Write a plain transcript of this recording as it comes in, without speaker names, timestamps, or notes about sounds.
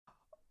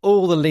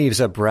All the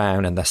leaves are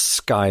brown and the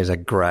skies are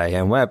grey,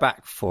 and we're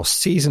back for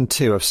Season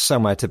 2 of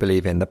Somewhere to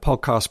Believe In, the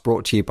podcast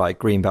brought to you by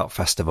Greenbelt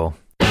Festival.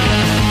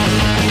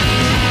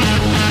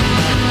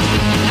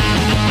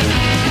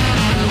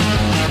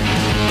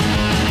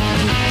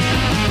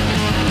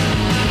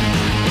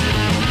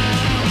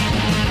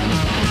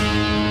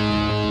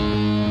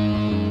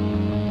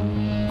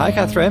 Hi,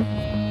 Catherine.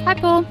 Hi,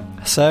 Paul.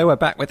 So we're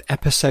back with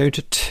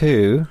episode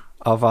 2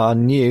 of our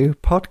new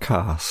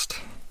podcast.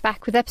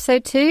 Back with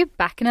episode 2,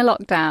 back in a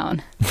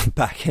lockdown.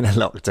 Back in a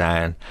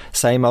lockdown.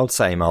 Same old,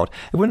 same old.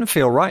 It wouldn't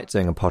feel right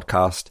doing a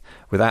podcast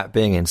without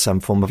being in some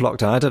form of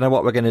lockdown. I don't know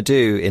what we're going to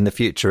do in the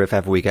future if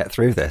ever we get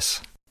through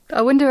this.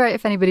 I wonder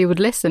if anybody would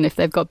listen if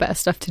they've got better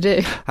stuff to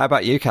do. How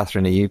about you,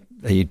 Catherine? Are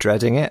you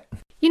dreading it?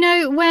 You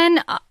know,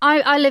 when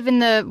I live in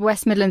the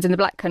West Midlands in the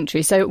Black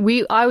Country, so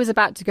I was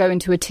about to go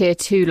into a Tier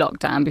 2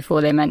 lockdown before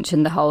they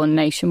mentioned the whole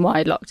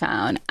nationwide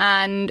lockdown.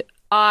 And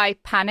I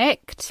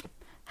panicked,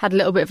 had a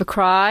little bit of a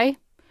cry.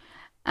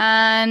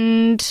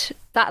 And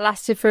that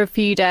lasted for a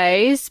few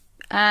days.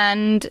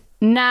 And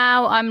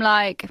now I'm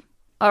like,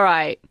 all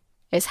right,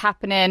 it's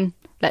happening.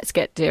 Let's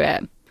get to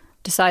it.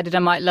 Decided I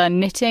might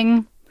learn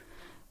knitting.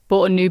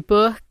 Bought a new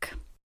book.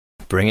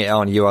 Bring it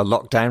on. You are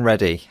lockdown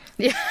ready.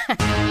 Yeah.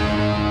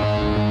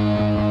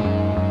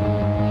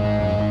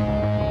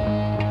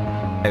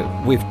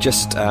 We've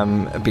just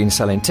been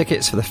selling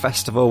tickets for the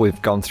festival.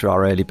 We've gone through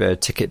our early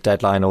bird ticket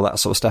deadline, all that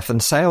sort of stuff,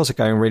 and sales are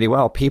going really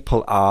well.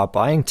 People are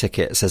buying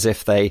tickets as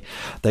if they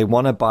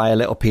want to buy a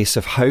little piece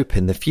of hope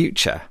in the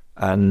future.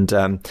 And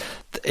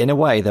in a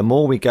way, the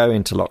more we go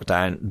into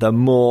lockdown, the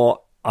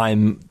more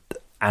I'm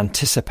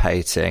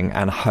anticipating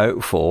and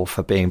hopeful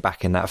for being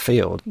back in that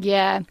field.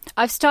 Yeah.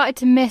 I've started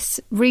to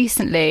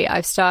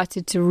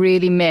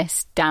really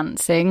miss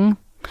dancing.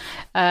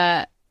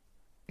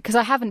 Because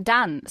I haven't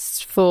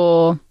danced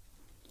for,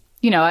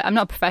 I'm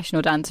not a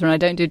professional dancer and I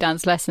don't do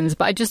dance lessons,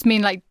 but I just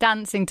mean like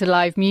dancing to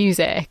live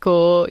music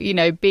or,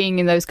 being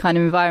in those kind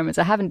of environments.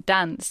 I haven't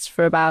danced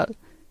for about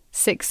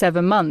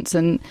 6-7 months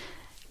and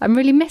I'm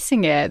really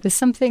missing it. There's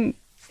something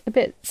a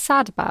bit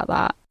sad about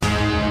that.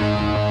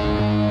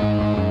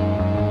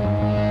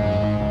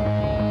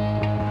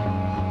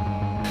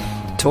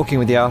 Talking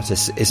with the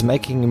artists is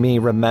making me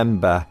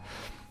remember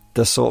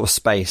the sort of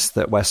space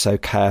that we're so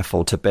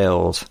careful to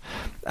build.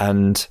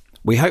 And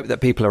we hope that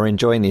people are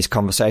enjoying these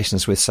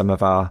conversations with some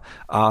of our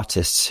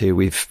artists who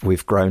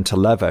we've grown to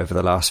love over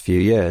the last few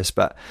years.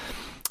 But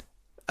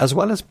as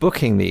well as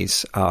booking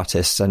these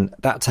artists, and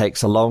that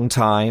takes a long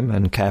time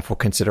and careful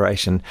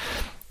consideration,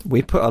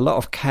 we put a lot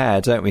of care,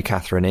 don't we,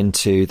 Catherine,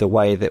 into the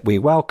way that we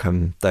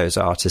welcome those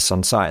artists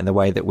on site and the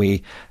way that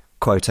we,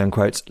 quote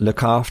unquote,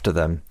 look after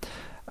them.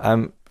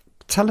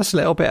 Tell us a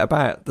little bit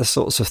about the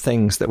sorts of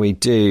things that we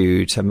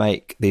do to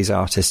make these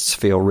artists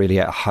feel really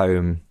at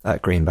home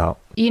at Greenbelt.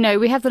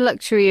 We have the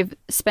luxury of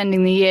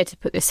spending the year to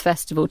put this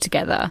festival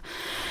together.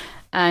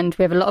 And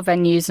we have a lot of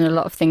venues and a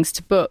lot of things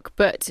to book.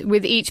 But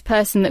with each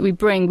person that we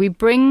bring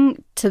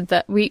them to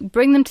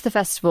the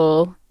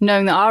festival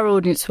knowing that our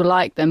audience will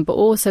like them, but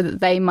also that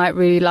they might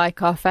really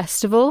like our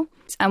festival.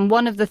 And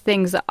one of the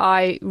things that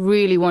I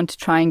really want to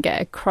try and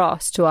get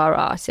across to our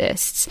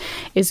artists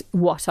is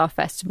what our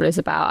festival is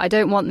about. I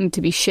don't want them to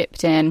be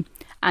shipped in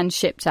and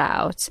shipped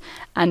out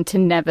and to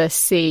never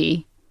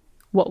see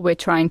what we're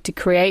trying to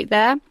create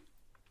there.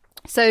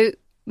 So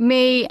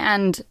me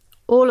and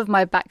all of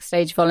my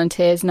backstage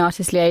volunteers and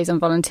artist liaison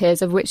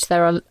volunteers, of which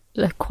there are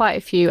quite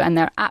a few and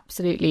they're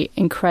absolutely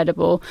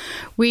incredible,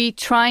 we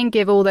try and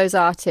give all those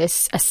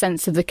artists a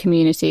sense of the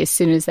community as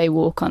soon as they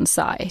walk on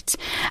site.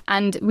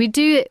 And we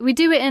do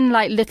it in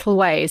like little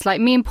ways. Like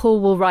me and Paul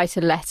will write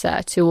a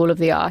letter to all of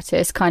the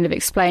artists kind of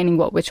explaining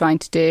what we're trying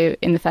to do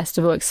in the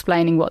festival,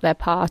 explaining what they're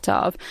part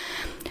of.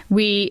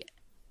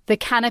 The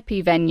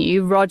Canopy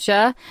venue,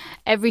 Roger,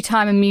 every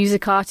time a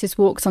music artist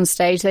walks on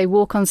stage, they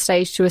walk on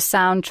stage to a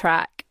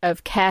soundtrack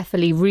of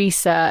carefully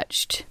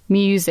researched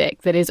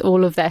music that is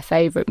all of their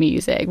favourite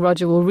music.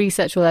 Roger will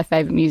research all their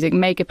favourite music,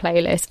 make a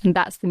playlist, and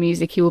that's the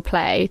music he will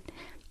play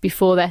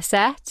before their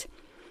set.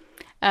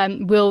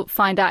 We'll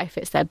find out if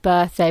it's their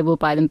birthday, we'll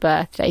buy them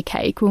birthday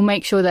cake, we'll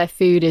make sure their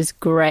food is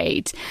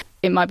great.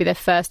 It might be their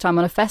first time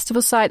on a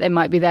festival site, they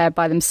might be there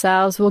by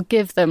themselves. We'll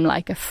give them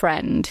like a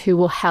friend who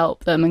will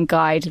help them and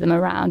guide them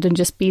around and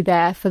just be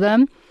there for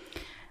them.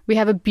 We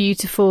have a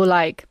beautiful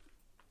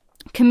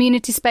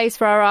community space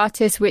for our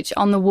artists, which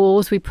on the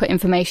walls we put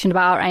information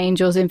about our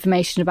angels,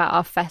 information about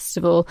our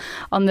festival.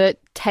 On the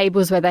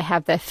tables where they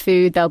have their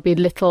food, there'll be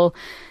little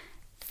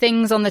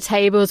things on the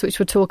tables which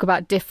will talk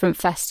about different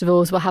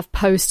festivals. We'll have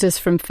posters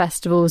from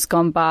festivals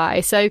gone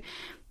by. So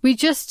we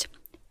just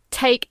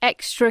take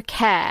extra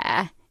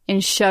care in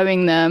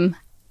showing them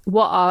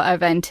what our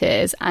event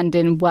is and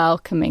in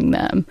welcoming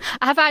them.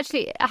 I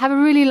have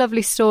a really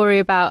lovely story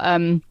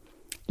about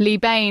Lee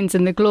Baines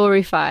and the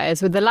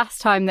Gloryfires. With the last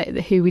time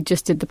who we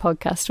just did the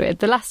podcast with,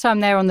 the last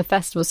time they were on the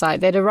festival site,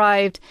 they'd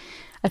arrived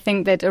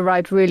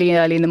really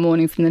early in the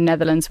morning from the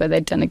Netherlands where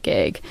they'd done a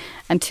gig,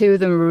 and two of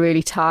them were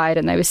really tired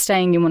and they were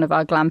staying in one of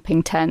our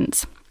glamping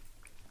tents,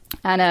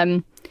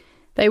 and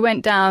they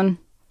went down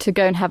to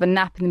go and have a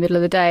nap in the middle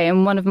of the day,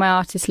 and one of my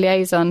artist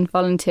liaison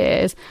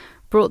volunteers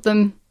brought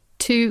them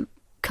 2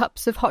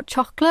 cups of hot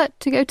chocolate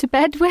to go to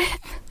bed with.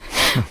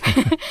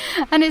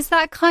 And it's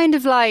that kind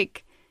of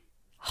like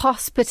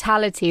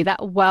hospitality,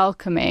 that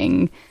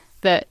welcoming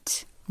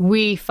that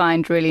we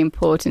find really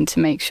important to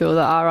make sure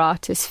that our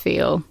artists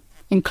feel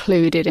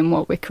included in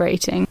what we're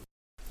creating.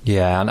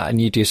 Yeah,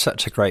 and you do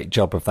such a great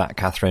job of that,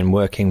 Catherine,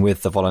 working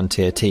with the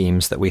volunteer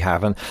teams that we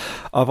have. And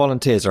our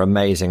volunteers are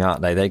amazing,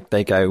 aren't they?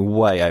 They go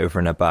way over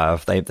and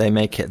above. They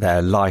make it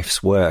their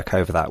life's work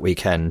over that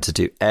weekend to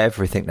do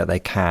everything that they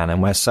can.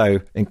 And we're so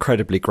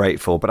incredibly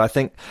grateful. But I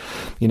think,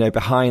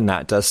 behind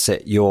that does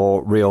sit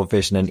your real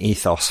vision and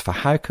ethos for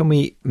how can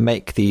we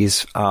make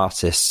these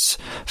artists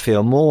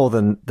feel more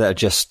than they're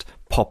just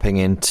popping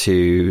in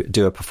to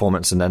do a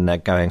performance and then they're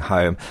going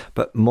home,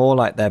 but more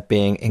like they're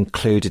being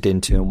included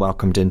into and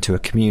welcomed into a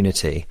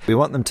community. We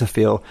want them to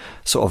feel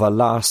sort of a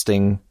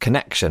lasting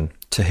connection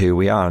to who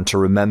we are and to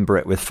remember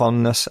it with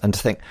fondness and to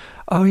think,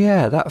 oh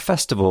yeah, that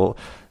festival,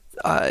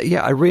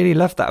 I really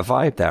love that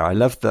vibe there. I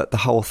love the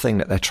whole thing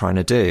that they're trying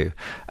to do.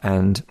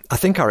 And I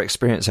think our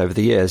experience over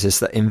the years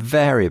is that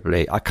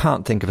invariably, I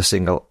can't think of a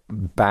single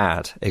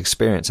bad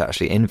experience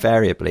actually,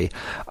 invariably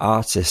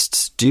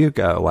artists do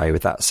go away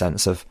with that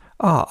sense of,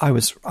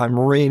 I'm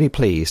really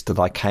pleased that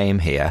I came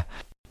here.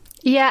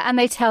 Yeah, and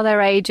they tell their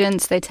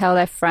agents, they tell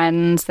their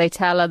friends, they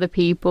tell other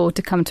people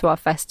to come to our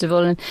festival.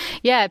 And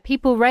yeah,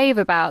 people rave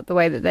about the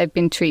way that they've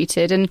been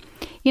treated. And,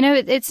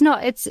 it's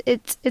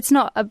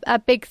not a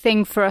big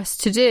thing for us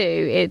to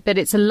do, but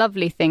it's a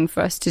lovely thing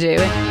for us to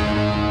do.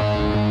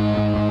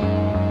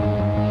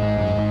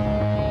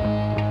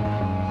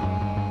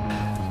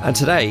 And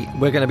today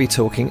we're going to be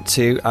talking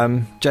to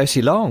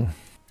Josie Long.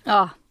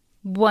 Oh,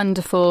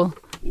 wonderful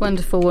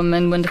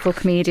woman, wonderful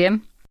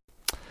comedian.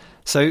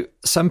 So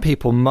some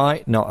people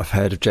might not have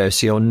heard of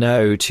Josie or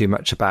know too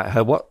much about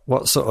her.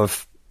 What sort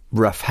of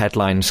rough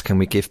headlines can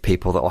we give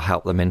people that will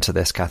help them into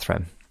this,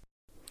 Catherine?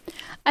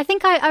 I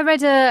think I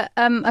read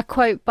a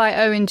quote by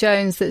Owen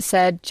Jones that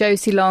said,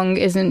 Josie Long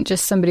isn't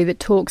just somebody that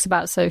talks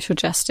about social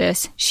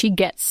justice, she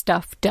gets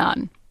stuff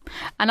done.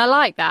 And I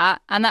like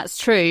that, and that's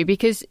true,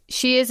 because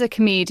she is a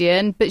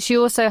comedian, but she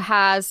also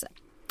has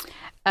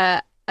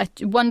a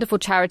wonderful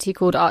charity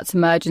called Arts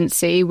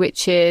Emergency,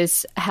 which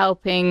is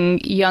helping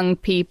young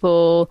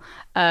people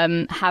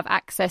have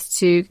access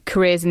to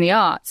careers in the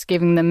arts,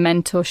 giving them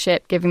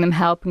mentorship, giving them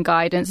help and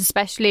guidance,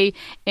 especially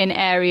in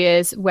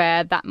areas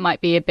where that might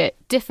be a bit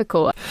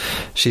difficult.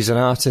 She's an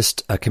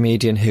artist, a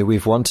comedian who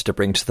we've wanted to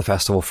bring to the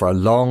festival for a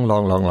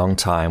long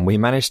time. We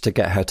managed to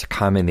get her to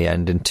come in the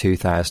end in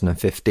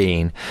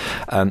 2015.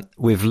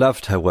 We've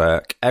loved her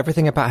work.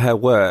 Everything about her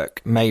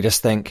work made us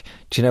think,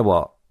 do you know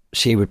what?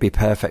 She would be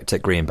perfect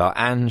at Greenbelt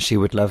and she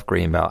would love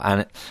Greenbelt.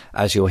 And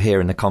as you'll hear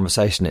in the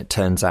conversation, it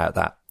turns out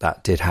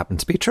that did happen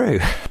to be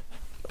true.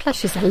 Plus,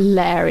 she's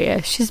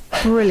hilarious. She's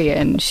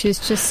brilliant.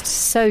 She's just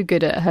so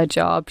good at her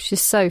job.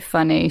 She's so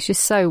funny. She's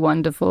so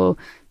wonderful.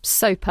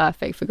 So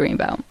perfect for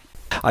Greenbelt.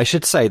 I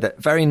should say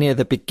that very near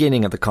the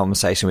beginning of the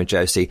conversation with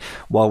Josie,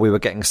 while we were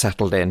getting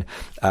settled in,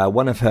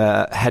 one of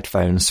her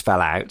headphones fell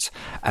out.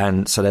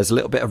 And so there's a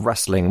little bit of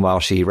rustling while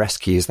she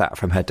rescues that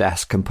from her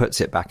desk and puts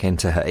it back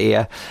into her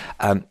ear.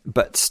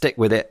 But stick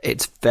with it.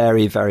 It's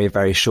very, very,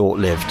 very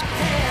short-lived.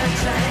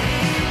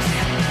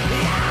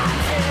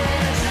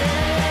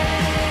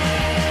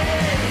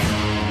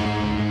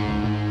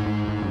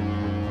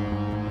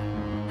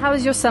 How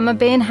has your summer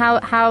been? How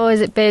has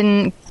it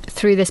been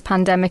through this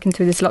pandemic and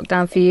through this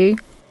lockdown for you?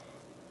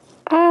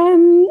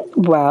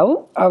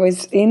 Well, I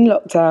was in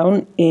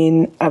lockdown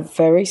in a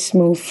very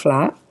small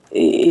flat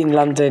in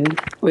London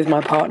with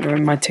my partner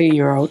and my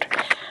 2-year-old.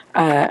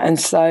 And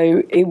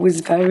so it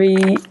was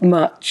very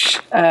much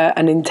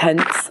an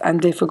intense and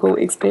difficult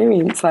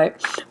experience. Like,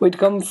 we'd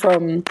gone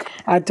from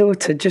our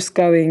daughter just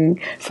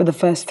going for the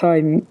first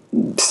time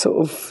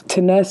sort of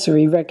to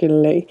nursery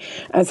regularly,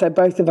 and so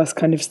both of us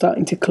kind of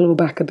starting to claw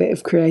back a bit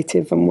of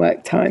creative and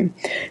work time,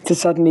 to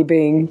suddenly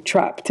being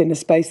trapped in a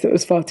space that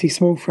was far too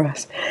small for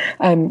us.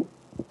 And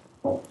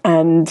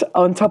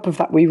on top of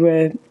that, we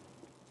were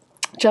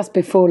just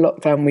before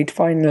lockdown, we'd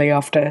finally,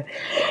 after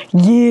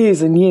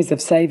years and years of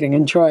saving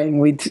and trying,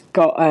 we'd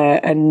got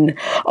an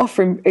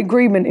offer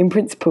agreement in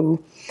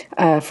principle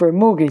for a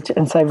mortgage.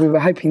 And so we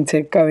were hoping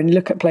to go and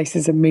look at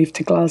places and move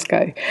to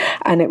Glasgow.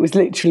 And it was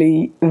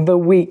literally the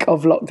week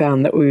of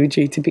lockdown that we were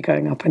due to be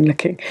going up and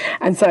looking.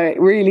 And so it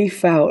really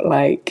felt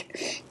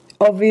like,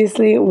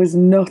 obviously it was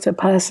not a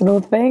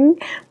personal thing,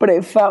 but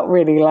it felt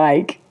really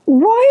like,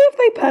 why have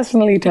they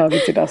personally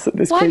targeted us at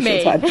this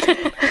crucial time?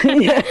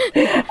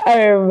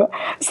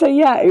 So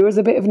yeah, it was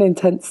a bit of an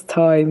intense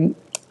time,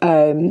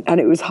 and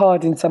it was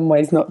hard in some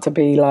ways not to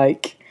be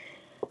like,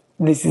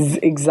 this is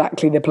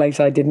exactly the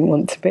place I didn't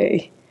want to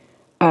be.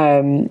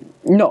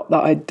 Not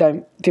that I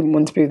didn't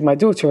want to be with my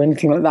daughter or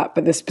anything like that,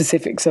 but the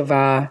specifics of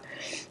our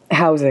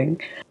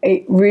housing,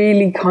 it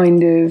really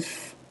kind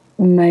of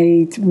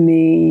made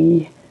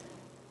me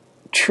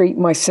treat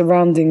my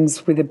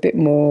surroundings with a bit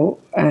more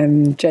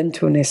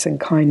gentleness and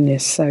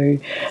kindness. So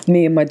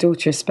me and my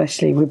daughter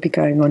especially would be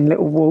going on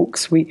little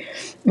walks. We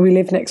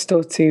live next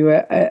door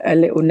to a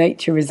little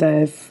nature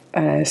reserve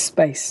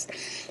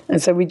space,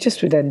 and so we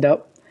just would end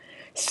up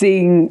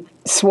seeing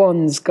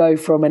swans go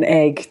from an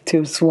egg to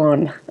a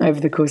swan over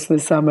the course of the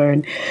summer,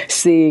 and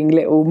seeing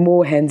little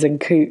moorhens and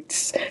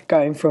coots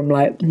going from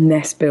like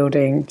nest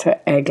building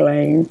to egg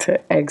laying to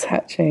eggs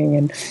hatching,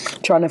 and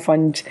trying to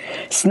find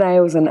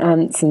snails and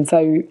ants. And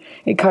so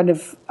it kind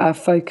of my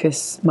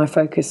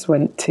focus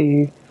went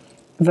to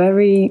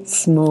very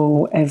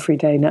small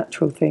everyday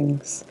natural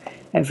things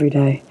every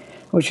day,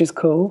 which was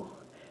cool.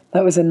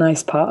 That was a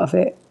nice part of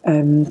it.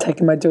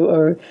 Taking my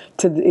daughter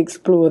to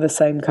explore the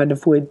same kind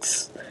of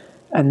woods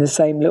and the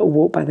same little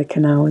walk by the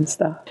canal and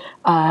stuff.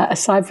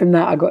 Aside from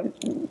that,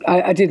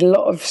 I did a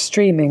lot of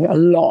streaming, a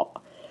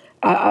lot.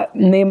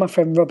 Me and my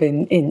friend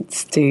Robin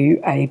Ince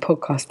do a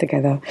podcast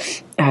together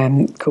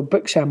called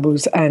Book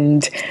Shambles,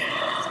 and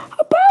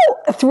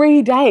about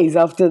 3 days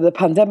after the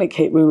pandemic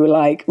hit, we were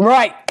like,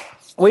 right,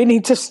 we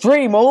need to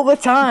stream all the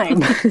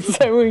time.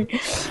 So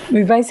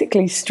we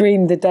basically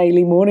streamed the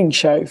daily morning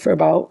show for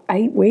about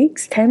 8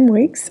 weeks, 10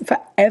 weeks,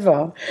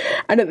 forever.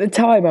 And at the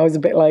time I was a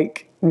bit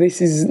like,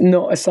 this is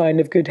not a sign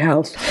of good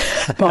health.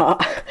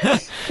 But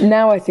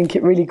now I think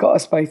it really got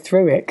us both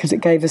through it, because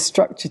it gave us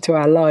structure to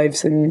our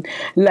lives and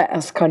let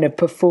us kind of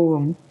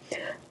perform.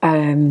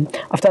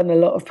 I've done a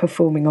lot of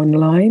performing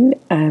online.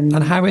 And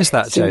how is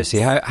that,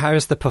 Josie? How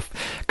is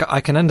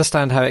I can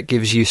understand how it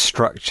gives you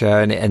structure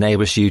and it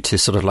enables you to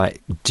sort of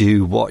like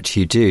do what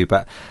you do,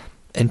 but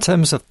in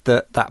terms of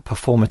that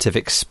performative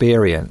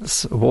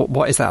experience,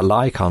 what is that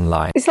like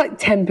online? It's like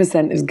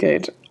 10% as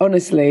good,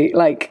 honestly.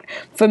 Like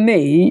for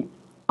me,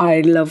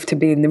 I love to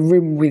be in the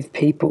room with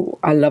people.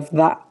 I love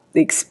that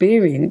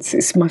experience.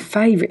 It's my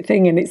favourite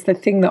thing, and it's the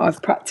thing that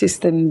I've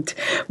practiced and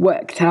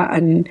worked at,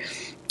 and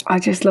I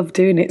just love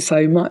doing it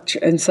so much.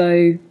 And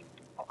so,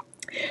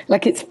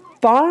 like, it's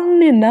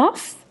fun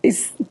enough,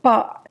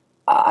 but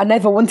I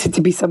never wanted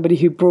to be somebody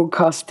who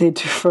broadcasted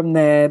from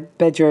their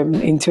bedroom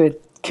into a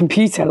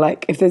computer.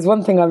 Like, if there's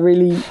one thing I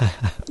really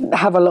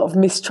have a lot of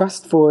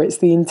mistrust for, it's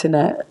the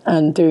internet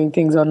and doing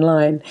things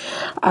online.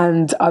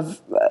 And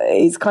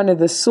it's kind of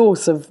the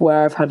source of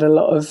where I've had a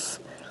lot of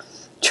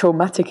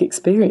traumatic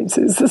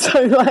experiences.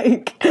 So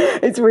like,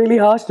 it's really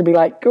harsh to be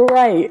like,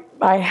 great,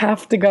 I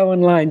have to go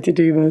online to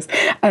do this.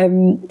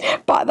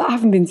 But that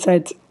having been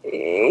said,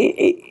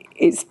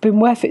 it's been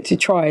worth it to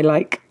try.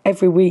 Like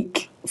every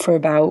week for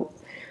about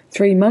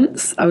 3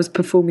 months, I was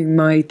performing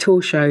my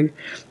tour show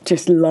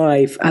just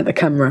live at the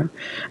camera,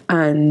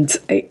 and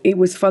it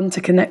was fun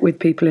to connect with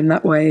people in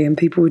that way, and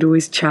people would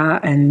always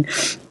chat, and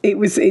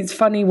it's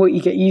funny what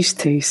you get used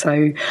to.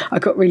 So I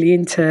got really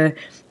into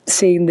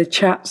seeing the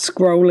chat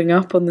scrolling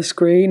up on the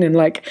screen, and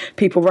like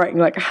people writing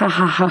like ha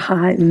ha ha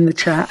ha in the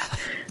chat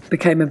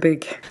became a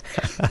big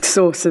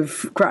source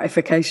of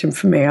gratification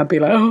for me. I'd be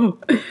like, oh,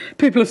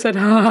 people have said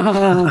ha ha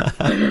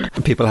ha.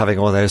 People having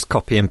all those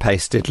copy and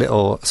pasted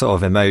little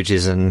sort of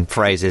emojis and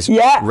phrases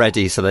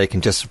ready so they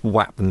can just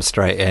whack them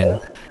straight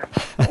in.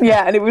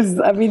 Yeah, and it was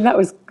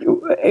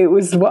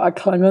what I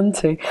clung on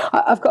to.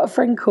 I've got a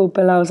friend called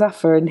Bilal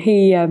Zafar, and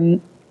he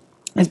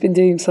has been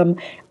doing some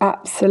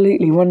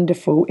absolutely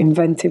wonderful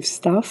inventive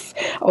stuff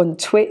on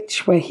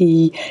Twitch, where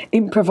he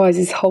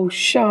improvises whole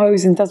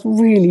shows and does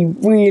really,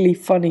 really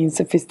funny and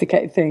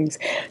sophisticated things.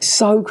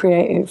 So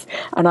creative,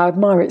 and I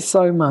admire it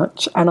so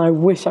much, and I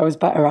wish I was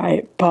better at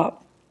it. But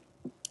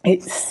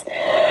it's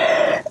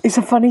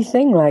a funny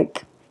thing.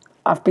 Like,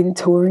 I've been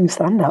touring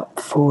stand-up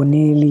for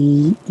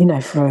nearly,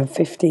 for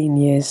 15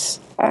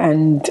 years,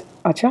 and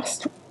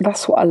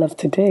that's what I love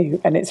to do,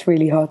 and it's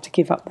really hard to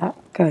give up that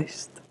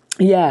ghost.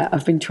 Yeah,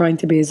 I've been trying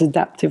to be as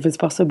adaptive as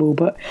possible,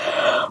 but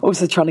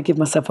also trying to give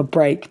myself a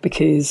break,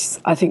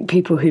 because I think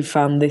people who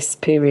found this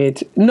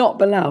period, not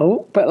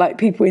Bilal, but like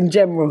people in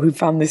general who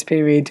found this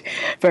period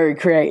very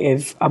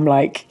creative, I'm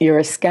like, you're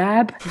a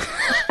scab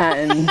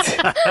and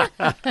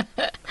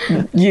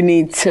you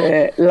need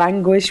to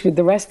languish with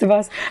the rest of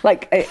us.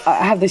 Like,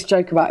 I have this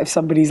joke about if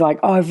somebody's like,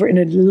 oh, I've written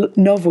a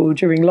novel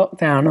during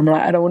lockdown. I'm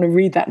like, I don't want to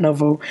read that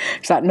novel.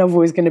 So that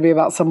novel is going to be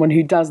about someone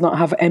who does not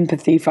have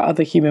empathy for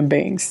other human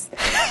beings.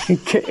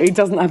 He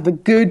doesn't have the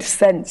good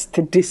sense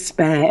to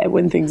despair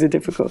when things are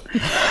difficult.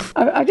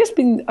 I've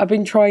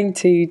been trying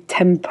to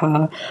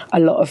temper a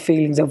lot of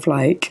feelings of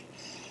like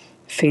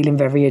feeling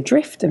very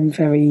adrift and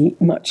very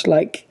much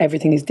like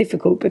everything is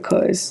difficult,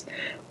 because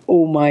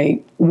all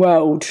my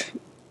world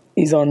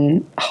is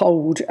on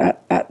hold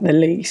at the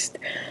least.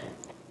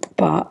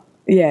 But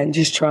yeah, and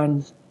just try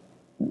and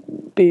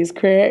be as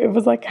creative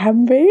as I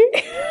can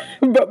be,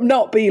 but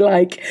not be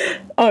like,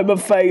 I'm a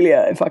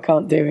failure if I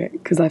can't do it,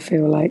 because I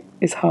feel like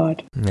it's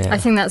hard. I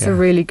think that's a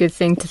really good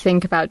thing to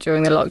think about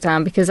during the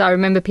lockdown, because I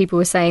remember people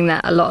were saying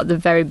that a lot at the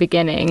very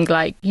beginning,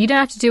 like, you don't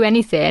have to do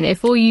anything.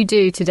 If all you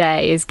do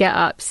today is get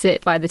up,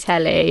 sit by the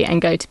telly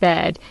and go to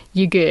bed,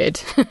 you're good.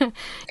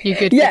 You're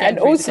good. Yeah, and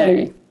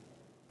also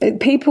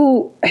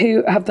people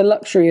who have the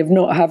luxury of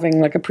not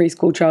having like a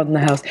preschool child in the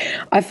house,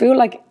 I feel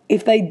like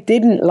if they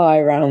didn't lie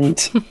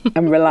around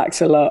and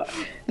relax a lot,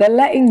 they're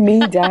letting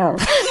me down.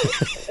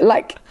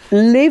 Like,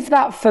 live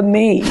that for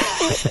me,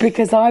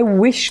 because I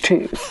wish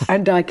to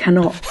and I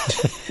cannot.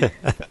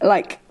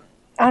 Like,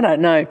 I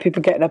don't know,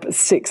 people getting up at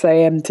 6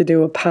 a.m. to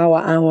do a power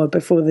hour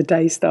before the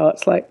day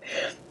starts. Like,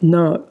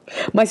 no.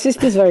 My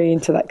sister's very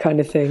into that kind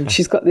of thing.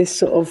 She's got this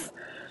sort of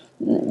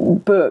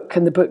book,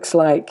 and the book's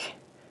like,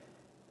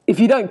 if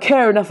you don't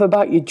care enough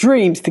about your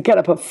dreams to get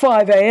up at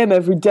 5 a.m.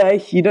 every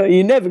day,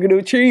 you're never going to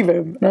achieve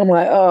them. And I'm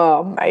like,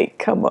 oh, mate,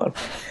 come on.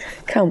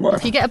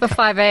 If you get up at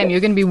 5 a.m,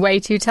 you're going to be way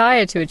too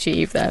tired to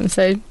achieve them.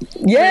 So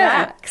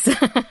relax.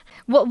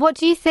 What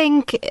do you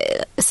think?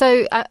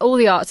 So all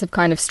the arts have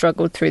kind of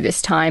struggled through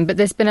this time, but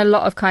there's been a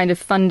lot of kind of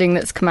funding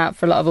that's come out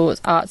for a lot of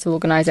arts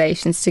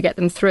organisations to get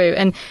them through.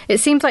 And it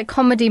seems like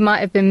comedy might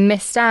have been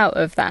missed out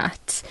of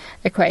that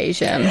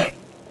equation.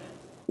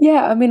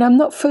 Yeah, I mean, I'm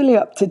not fully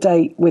up to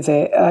date with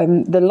it.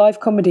 The Live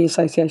Comedy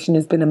Association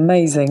has been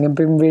amazing and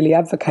been really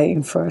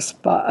advocating for us.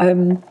 But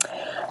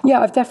yeah,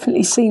 I've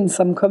definitely seen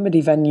some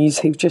comedy venues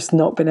who've just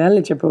not been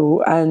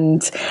eligible.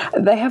 And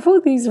they have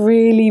all these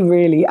really,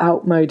 really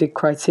outmoded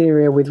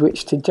criteria with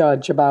which to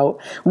judge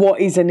about what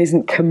is and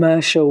isn't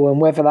commercial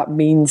and whether that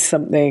means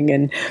something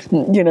and,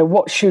 you know,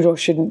 what should or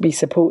shouldn't be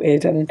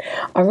supported. And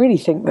I really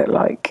think that,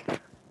 like,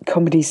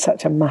 comedy is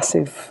such a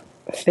massive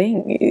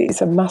thing. It's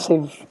a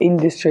massive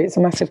industry, it's a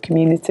massive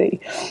community,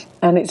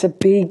 and it's a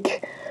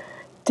big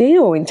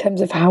deal in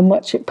terms of how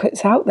much it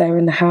puts out there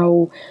and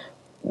how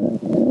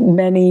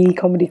many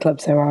comedy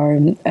clubs there are,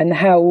 and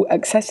how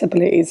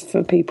accessible it is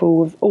for people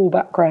with all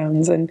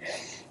backgrounds. And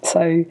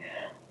so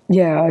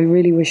yeah, I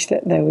really wish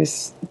that there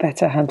was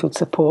better handled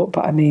support,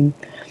 but I mean,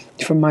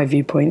 from my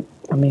viewpoint,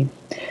 I mean,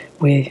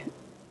 we're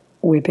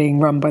being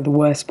run by the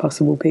worst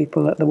possible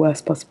people at the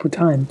worst possible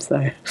time.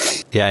 So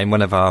yeah, in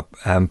one of our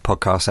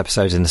podcast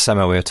episodes in the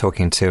summer, we were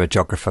talking to a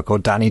geographer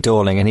called Danny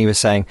Dorling, and he was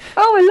saying,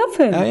 oh, I love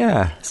him. Oh,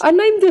 yeah. I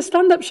named a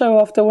stand-up show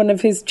after one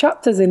of his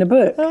chapters in a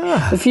book.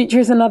 The Future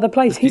is Another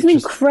Place. He's an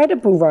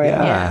incredible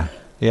writer.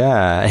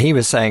 Yeah. He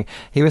was saying,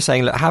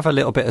 look, have a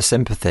little bit of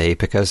sympathy,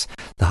 because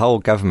the whole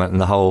government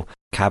and the whole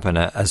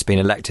cabinet has been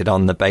elected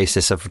on the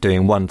basis of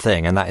doing one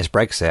thing, and that is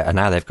Brexit, and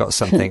now they've got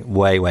something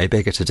way, way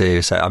bigger to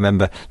do. So I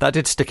remember that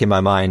did stick in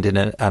my mind,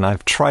 and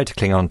I've tried to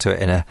cling on to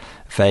it in a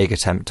vague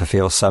attempt to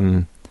feel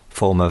some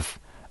form of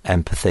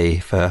empathy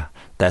for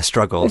their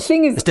struggles. The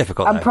thing is, it's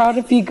difficult. I'm proud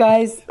of you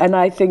guys, and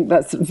I think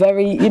that's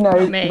very,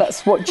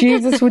 that's what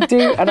Jesus would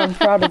do, and I'm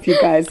proud of you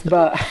guys.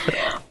 But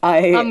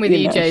I'm with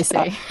you,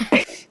 Josie.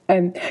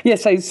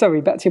 So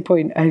sorry, back to your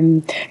point.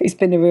 It's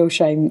been a real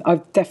shame.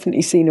 I've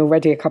definitely seen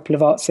already a couple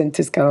of art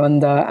centres go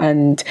under,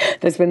 and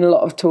there's been a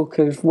lot of talk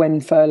of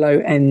when furlough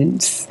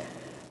ends,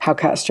 how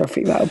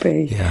catastrophic that'll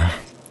be. Yeah.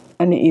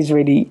 And it is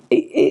really,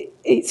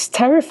 it's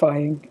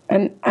terrifying,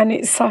 and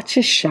it's such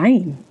a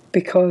shame,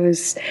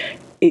 because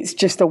it's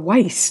just a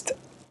waste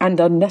and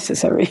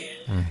unnecessary.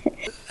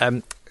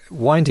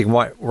 Winding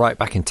right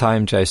back in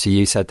time, Josie,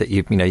 you said that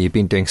you've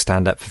been doing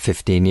stand-up for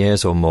 15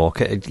 years or more.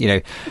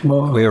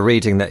 More. We were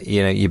reading that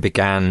you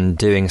began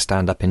doing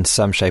stand-up in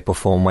some shape or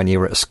form when you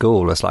were at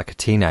school as like a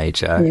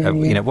teenager.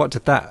 Yeah. What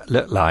did that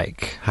look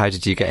like? How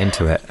did you get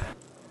into it?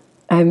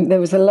 There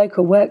was a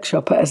local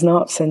workshop at an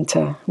art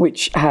centre,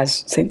 which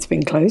has since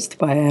been closed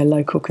by a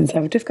local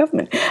Conservative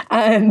government.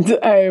 And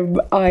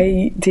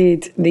I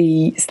did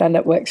the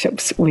stand-up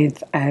workshops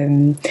with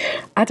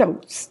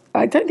adults.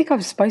 I don't think I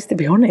was supposed to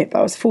be on it, but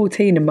I was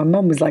 14 and my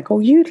mum was like, oh,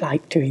 you'd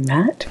like doing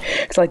that?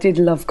 Because I did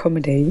love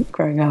comedy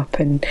growing up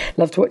and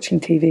loved watching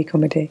TV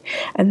comedy.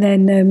 And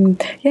then,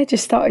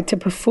 just started to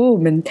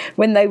perform. And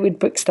when they would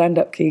book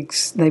stand-up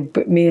gigs, they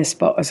booked me a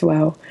spot as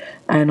well.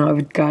 And I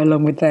would go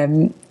along with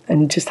them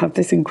and just have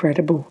this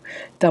incredible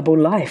double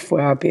life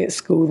where I'd be at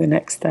school the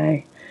next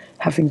day,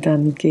 having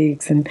done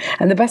gigs. And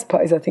the best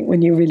part is, I think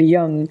when you're really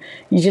young,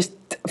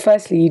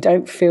 firstly, you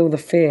don't feel the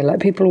fear. Like,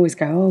 people always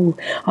go, oh,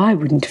 I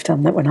wouldn't have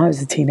done that when I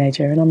was a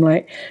teenager. And I'm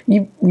like,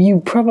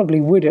 you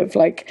probably would have.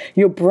 Like,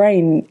 your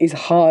brain is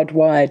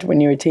hardwired when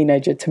you're a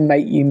teenager to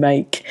make you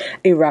make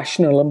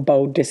irrational and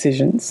bold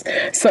decisions.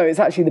 So it's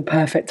actually the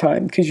perfect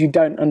time, because you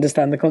don't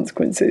understand the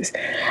consequences.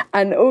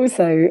 And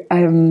also,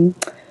 I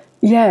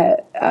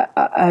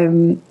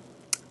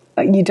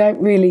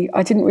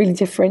didn't really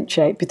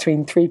differentiate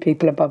between 3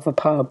 people above a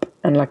pub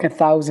and like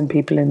 1,000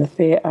 people in the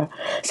theatre.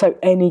 So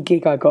any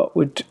gig I got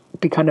would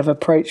be kind of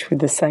approached with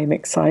the same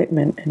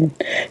excitement and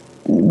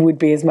would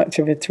be as much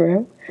of a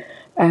thrill.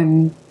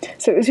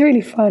 So it was really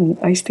fun.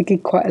 I used to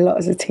gig quite a lot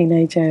as a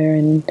teenager,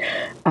 and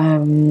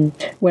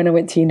when I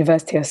went to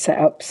university, I set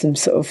up some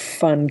sort of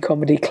fun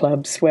comedy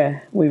clubs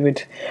where we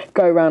would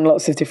go around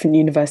lots of different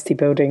university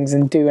buildings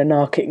and do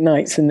anarchic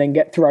nights, and then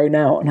get thrown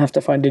out and have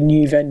to find a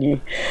new venue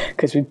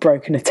because we'd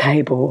broken a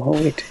table or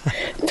we'd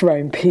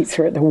thrown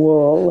pizza at the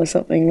wall or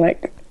something.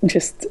 Like,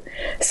 just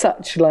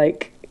such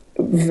like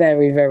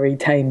very, very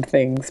tame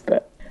things,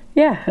 but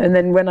yeah, and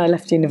then when I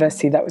left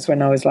university, that was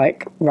when I was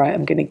like, right,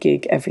 I'm going to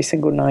gig every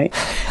single night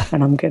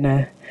and I'm going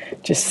to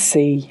just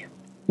see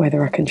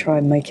whether I can try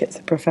and make it as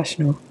a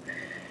professional.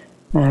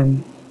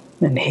 And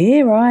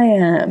here I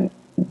am,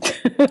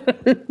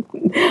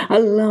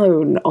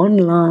 alone,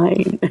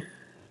 online.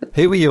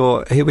 Who were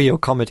your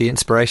comedy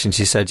inspirations?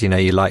 You said,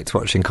 you liked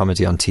watching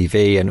comedy on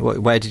TV, and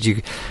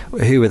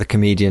who were the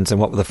comedians and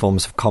what were the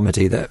forms of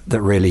comedy that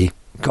really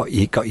got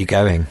you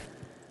going?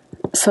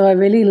 So I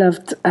really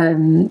loved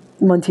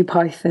Monty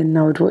Python.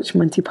 I would watch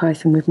Monty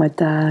Python with my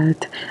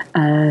dad,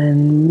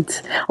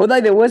 and although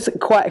there was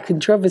quite a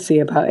controversy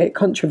about it,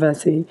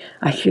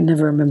 I can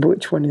never remember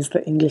which one is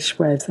the English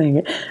way of saying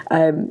it,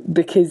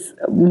 because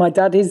my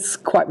dad is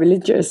quite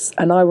religious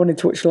and I wanted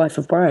to watch Life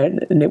of Brian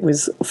and it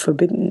was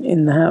forbidden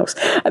in the house.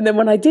 And then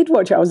when I did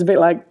watch it, I was a bit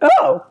like,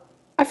 oh,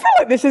 I feel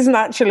like this isn't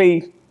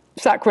actually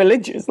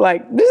sacrilegious.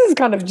 Like, this is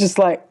kind of just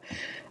like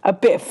a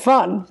bit of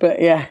fun,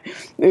 but yeah,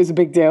 it was a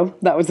big deal.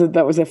 That was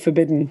a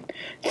forbidden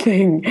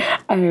thing.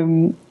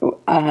 Yeah,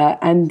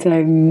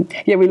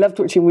 we loved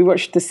watching. We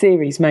watched the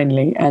series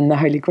mainly and the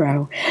Holy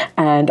Grail,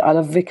 and I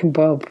love Vic and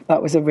Bob.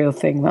 That was a real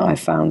thing that I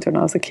found when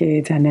I was a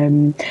kid.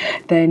 And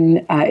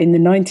then in the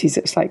 90s,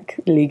 it was like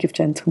League of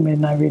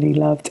Gentlemen. I really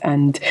loved,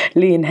 and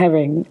Lee and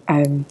Herring.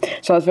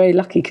 So I was very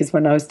lucky because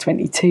when I was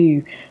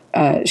 22,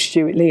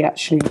 Stuart Lee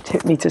actually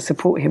took me to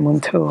support him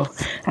on tour,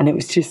 and it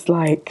was just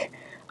like,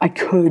 I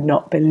could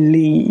not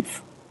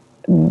believe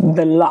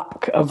the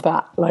luck of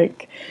that,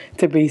 like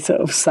to be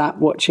sort of sat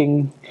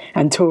watching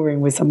and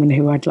touring with someone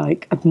who I'd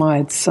like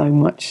admired so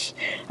much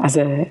as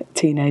a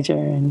teenager.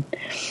 And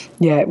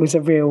yeah, it was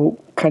a real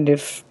kind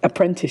of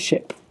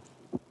apprenticeship.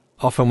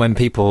 Often when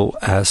people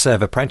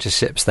serve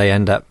apprenticeships, they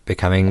end up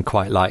becoming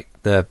quite like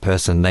the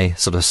person they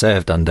sort of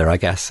served under, I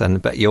guess.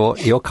 But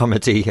your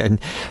comedy and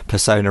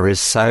persona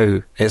it's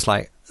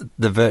like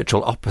the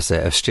virtual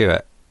opposite of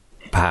Stuart.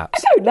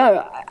 Perhaps. I don't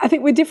know. I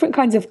think we're different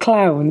kinds of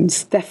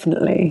clowns,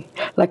 definitely.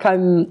 Like,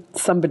 I'm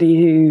somebody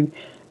who,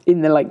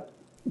 in the like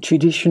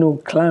traditional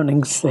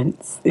clowning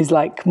sense, is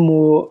like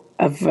more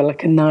of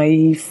a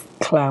naive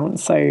clown.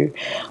 So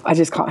I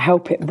just can't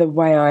help it. The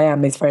way I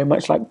am is very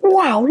much like,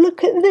 wow,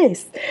 look at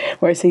this.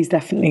 Whereas he's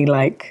definitely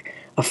like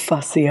a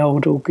fussy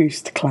old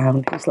August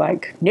clown who's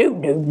like, no.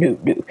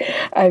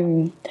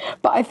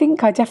 But I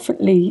think I felt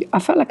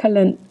like I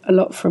learnt a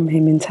lot from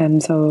him in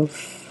terms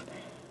of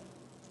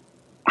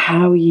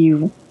how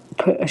you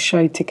put a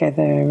show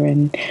together,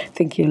 and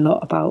thinking a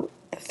lot about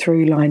the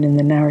through line and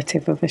the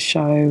narrative of a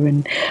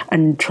show,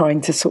 and trying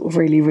to sort of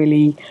really,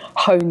 really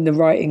hone the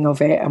writing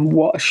of it and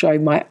what a show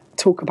might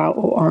talk about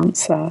or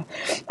answer.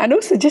 And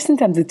also just in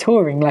terms of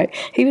touring, like,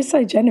 he was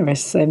so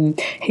generous, and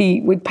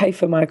he would pay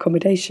for my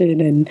accommodation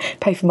and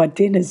pay for my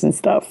dinners and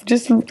stuff,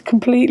 just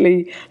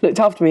completely looked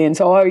after me. And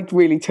so I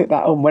really took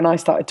that on. When I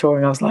started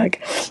touring, I was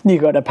like, you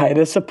got to pay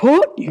the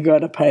support, you got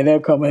to pay the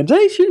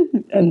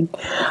accommodation.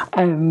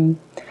 And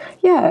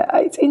yeah,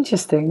 it's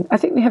interesting. I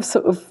think we have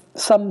sort of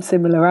some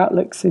similar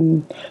outlooks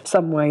in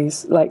some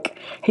ways. Like,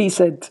 he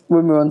said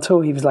when we were on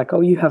tour, he was like, oh,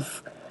 you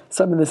have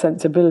some of the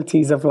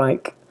sensibilities of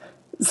like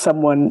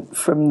someone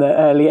from the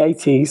early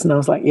 80s. And I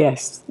was like,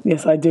 yes,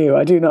 I do.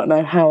 I do not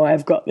know how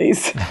I've got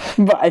these,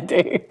 but I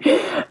do.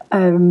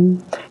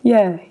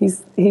 Yeah,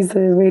 he's a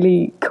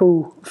really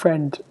cool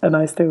friend, and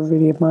I still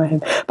really admire him.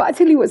 But I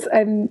tell you what's,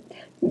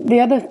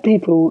 the other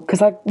people,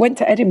 because I went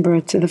to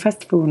Edinburgh to the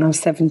festival when I was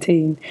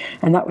 17,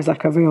 and that was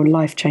like a real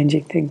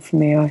life-changing thing for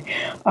me.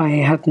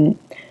 I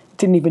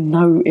didn't even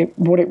know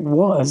what it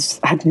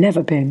was, had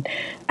never been.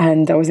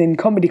 And I was in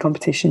comedy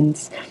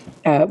competitions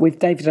with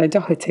David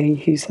O'Doherty,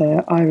 who's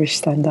an Irish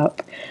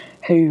stand-up,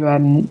 who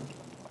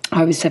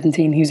I was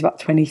 17, he was about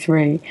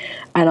 23.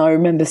 And I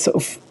remember sort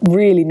of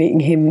really meeting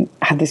him,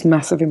 had this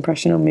massive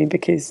impression on me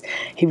because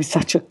he was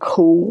such a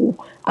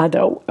cool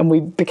adult, and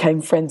we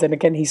became friends. And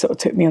again, he sort of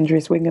took me under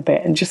his wing a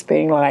bit, and just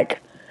being like,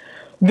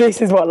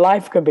 this is what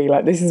life can be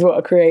like, this is what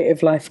a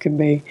creative life can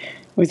be,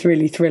 was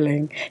really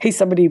thrilling. He's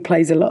somebody who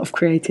plays a lot of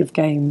creative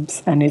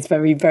games and is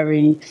very,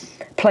 very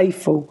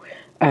playful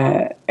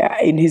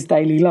in his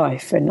daily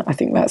life. And I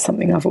think that's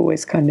something I've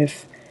always kind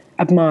of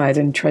admired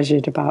and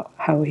treasured about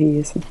how he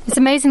is. It's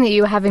amazing that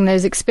you were having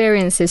those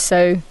experiences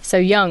so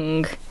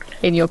young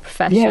in your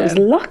profession. Yeah, it was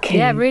lucky.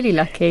 Yeah, really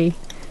lucky.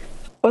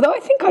 Although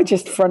I think I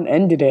just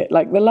front-ended it.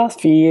 Like, the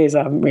last few years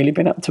I haven't really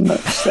been up to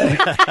much, so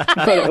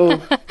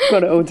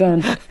got it all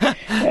done.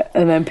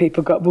 And then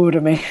people got bored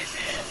of me.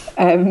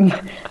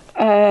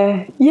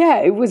 Yeah,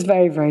 it was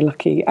very, very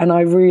lucky, and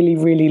I really,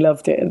 really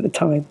loved it at the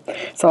time.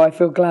 So I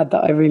feel glad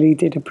that I really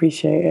did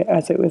appreciate it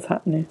as it was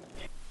happening.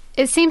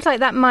 It seems like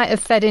that might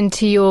have fed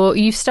into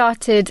you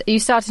started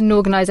an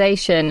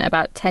organisation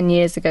about 10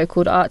 years ago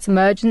called Arts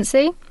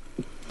Emergency.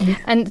 Yeah.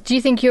 And do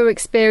you think your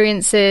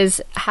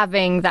experiences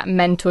having that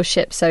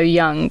mentorship so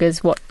young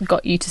is what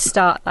got you to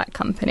start that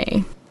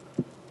company?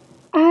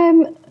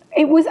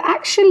 It was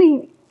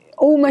actually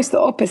almost the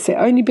opposite,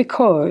 only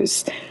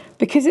because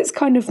it's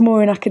kind of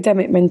more an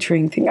academic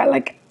mentoring thing.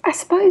 I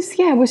suppose,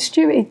 yeah, with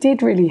Stuart, it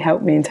did really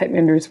help me and take me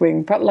under his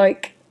wing. But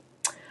like,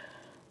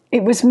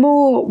 It was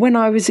more when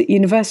I was at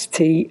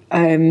university,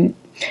 and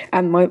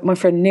my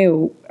friend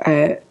Neil,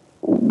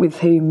 with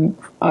whom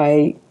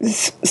I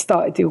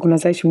started the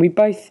organisation, we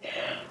both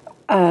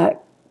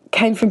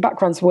came from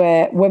backgrounds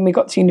where when we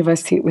got to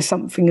university it was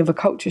something of a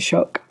culture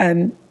shock.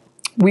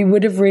 We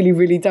would have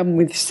really done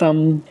with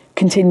some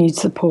continued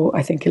support,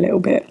 I think, a little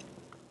bit.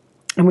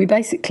 And we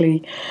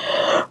basically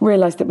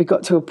realised that we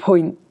got to a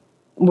point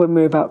when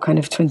we were about kind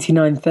of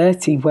 29,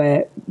 30,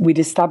 where we'd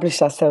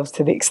established ourselves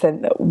to the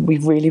extent that we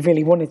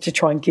really wanted to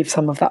try and give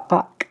some of that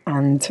back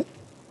and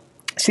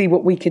see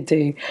what we could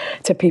do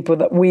to people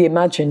that we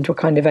imagined were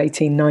kind of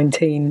 18,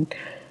 19,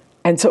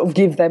 and sort of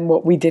give them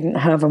what we didn't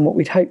have and what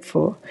we'd hoped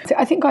for.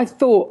 I think I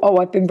thought,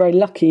 I've been very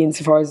lucky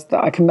insofar as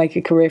that I can make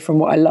a career from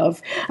what I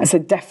love. And so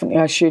definitely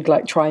I should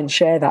try and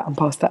share that and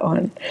pass that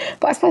on.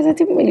 But I suppose I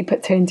didn't really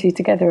put two and two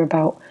together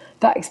about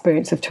that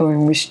experience of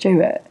touring with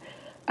Stuart.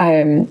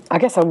 I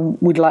guess I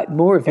would like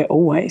more of it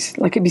always.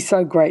 It'd be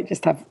so great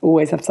just to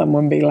always have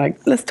someone be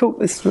like, let's talk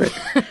this through.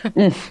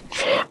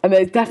 And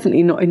there's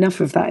definitely not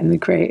enough of that in the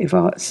creative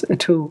arts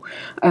at all.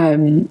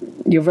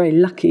 You're very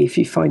lucky if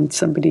you find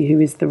somebody who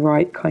is the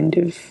right kind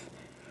of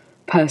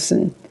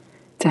person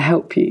to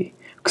help you.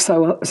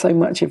 So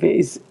much of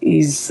it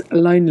is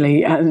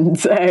lonely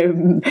and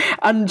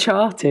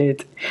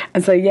uncharted.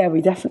 And so, yeah,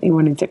 we definitely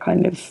wanted to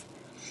kind of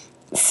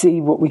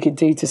see what we could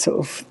do to sort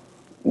of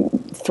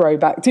throw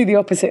back, do the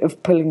opposite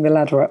of pulling the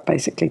ladder up,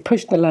 basically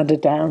push the ladder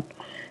down,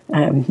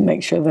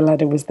 make sure the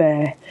ladder was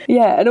there.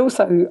 Yeah, and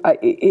also,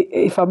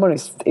 if I'm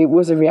honest, it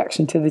was a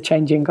reaction to the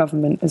change in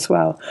government as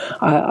well.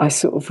 I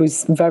sort of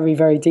was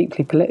very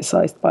deeply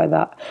politicised by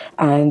that,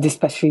 and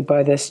especially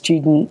by the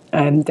student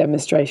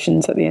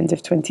demonstrations at the end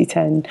of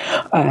 2010,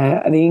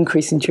 the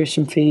increase in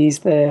tuition fees,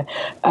 the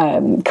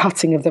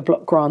cutting of the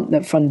block grant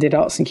that funded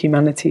arts and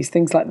humanities,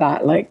 things like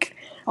that.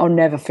 I'll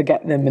never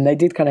forget them, and they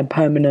did kind of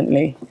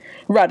permanently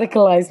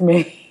radicalise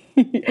me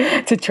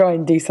to try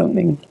and do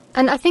something.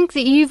 And I think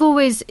that you've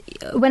always,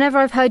 whenever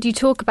I've heard you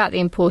talk about the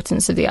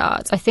importance of the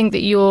arts, I think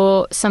that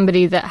you're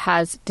somebody that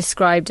has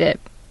described it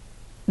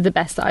the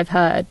best that I've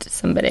heard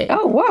somebody.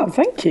 Oh, wow,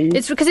 thank you.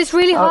 It's because it's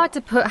really hard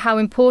to put how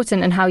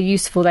important and how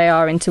useful they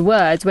are into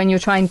words when you're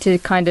trying to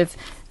kind of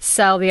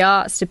sell the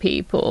arts to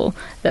people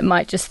that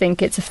might just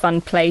think it's a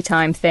fun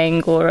playtime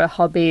thing or a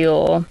hobby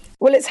or...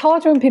 Well, it's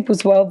hard when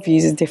people's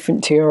worldviews are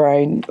different to your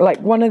own.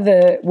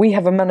 We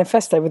have a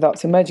manifesto with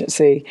Arts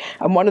Emergency,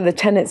 and one of the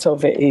tenets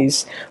of it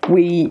is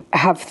we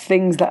have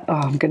things that,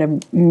 I'm going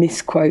to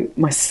misquote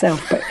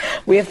myself, but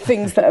we have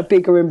things that are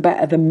bigger and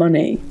better than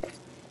money.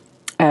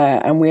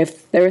 And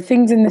there are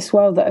things in this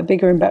world that are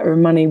bigger and better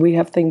than money. We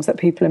have things that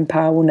people in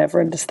power will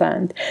never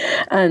understand.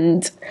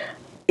 And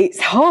it's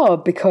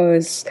hard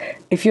because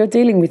if you're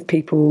dealing with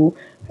people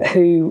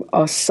who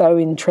are so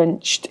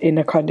entrenched in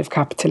a kind of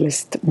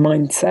capitalist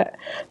mindset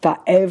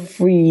that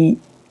every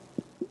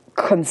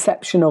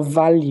conception of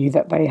value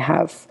that they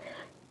have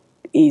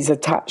is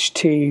attached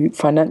to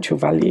financial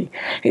value,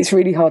 it's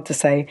really hard to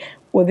say,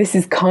 well, this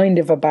is kind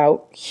of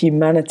about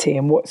humanity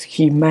and what's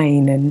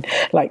humane, and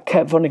like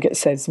Kurt Vonnegut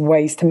says,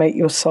 ways to make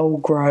your soul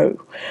grow.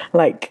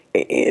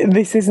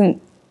 This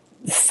isn't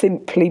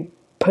simply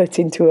put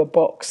into a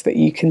box that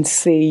you can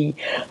see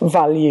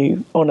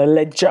value on a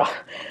ledger.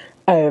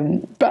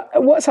 But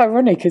what's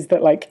ironic is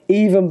that,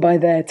 even by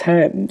their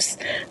terms,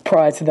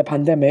 prior to the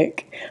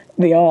pandemic,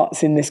 the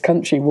arts in this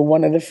country were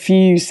one of the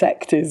few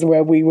sectors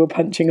where we were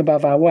punching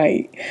above our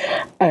weight.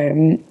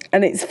 And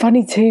it's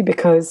funny too,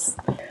 because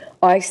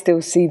I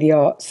still see the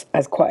arts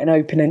as quite an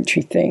open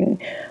entry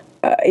thing.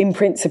 In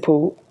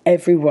principle,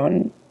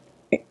 everyone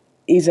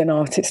is an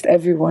artist.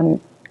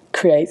 Everyone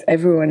creates.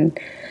 Everyone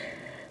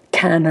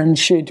can and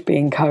should be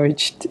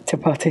encouraged to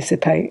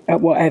participate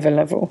at whatever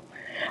level.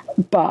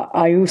 But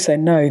I also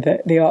know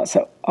that the arts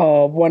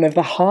are one of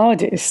the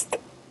hardest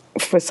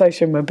for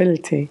social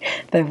mobility.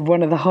 They're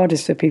one of the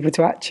hardest for people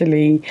to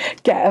actually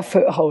get a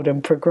foothold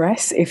and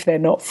progress if they're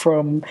not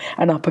from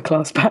an upper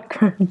class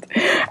background.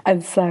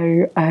 And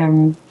so,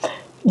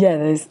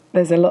 there's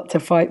a lot to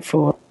fight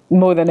for.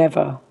 More than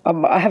ever.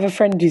 I have a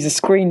friend who's a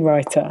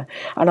screenwriter,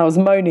 and I was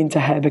moaning to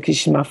her because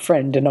she's my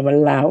friend and I'm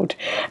allowed.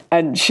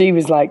 And she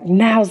was like,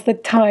 now's the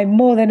time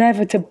more than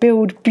ever to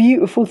build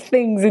beautiful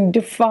things in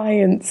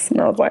defiance. And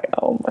I was like,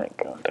 oh my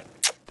God.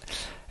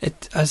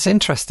 It's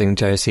interesting,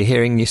 Josie,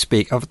 hearing you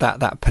speak of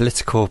that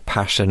political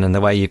passion and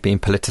the way you've been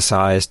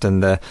politicised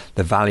and the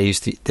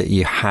values that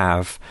you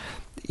have.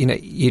 You know,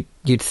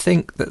 you'd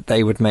think that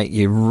they would make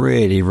you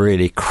really,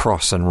 really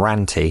cross and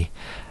ranty.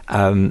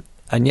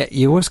 And yet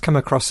you always come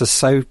across as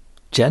so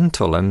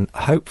gentle and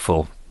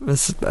hopeful.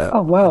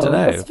 Oh, well, I don't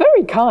know. That's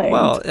very kind.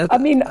 Well,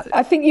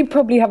 I think you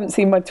probably haven't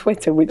seen my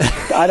Twitter, which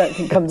I don't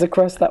think comes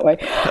across that way,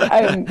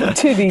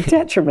 to the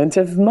detriment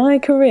of my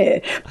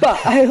career.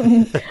 But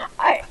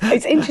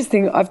it's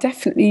interesting. I've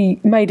definitely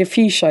made a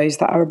few shows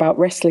that are about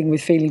wrestling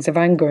with feelings of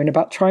anger and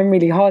about trying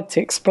really hard to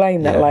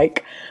explain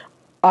that,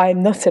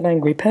 I'm not an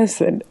angry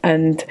person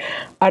and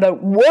I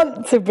don't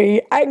want to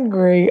be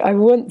angry. I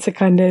want to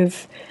kind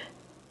of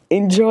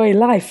enjoy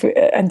life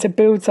and to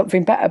build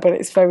something better, but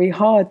it's very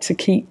hard to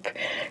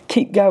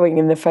keep going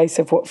in the face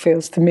of what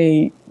feels to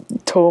me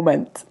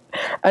torment.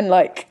 And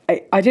like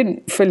I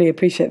didn't fully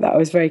appreciate that. I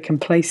was very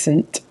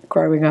complacent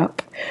growing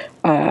up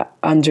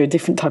under a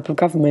different type of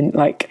government.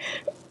 Like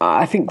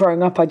I think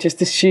growing up I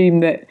just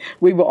assumed that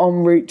we were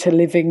en route to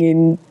living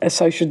in a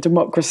social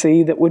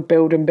democracy that would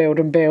build and build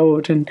and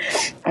build, and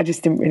I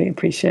just didn't really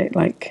appreciate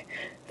like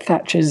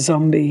Thatcher's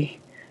zombie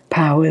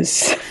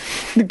powers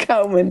to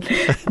come and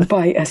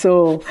bite us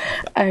all.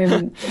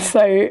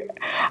 So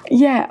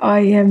yeah,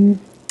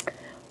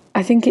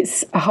 I think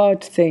it's a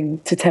hard thing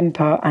to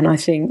temper, and I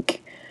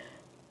think,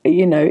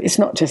 you know, it's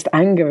not just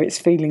anger, it's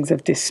feelings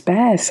of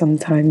despair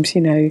sometimes,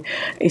 you know,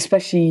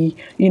 especially,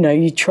 you know,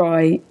 you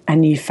try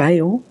and you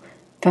fail.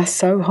 That's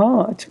so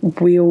hard.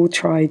 We all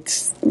tried,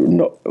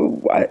 not,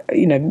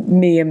 you know,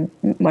 me and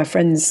my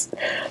friends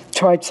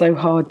tried so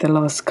hard the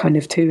last kind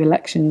of 2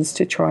 elections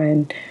to try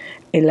and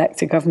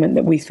elect a government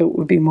that we thought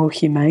would be more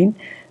humane,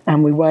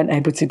 and we weren't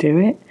able to do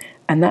it.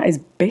 And that is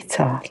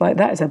bitter. Like,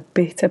 that is a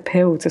bitter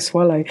pill to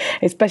swallow,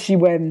 especially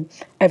when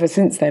ever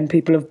since then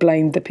people have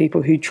blamed the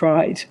people who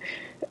tried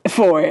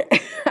for it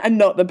and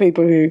not the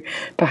people who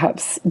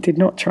perhaps did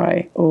not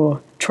try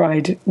or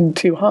tried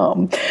to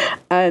harm.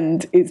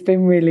 And it's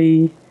been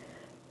really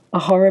a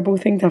horrible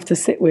thing to have to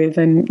sit with.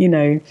 And, you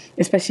know,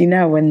 especially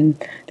now when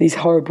these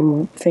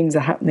horrible things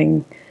are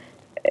happening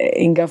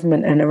in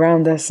government and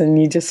around us,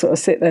 and you just sort of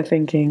sit there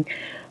thinking,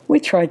 we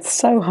tried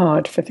so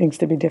hard for things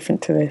to be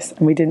different to this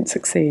and we didn't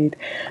succeed.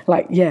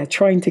 Like, yeah,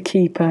 trying to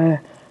keep a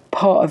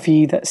part of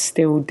you that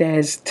still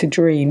dares to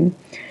dream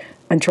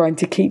and trying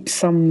to keep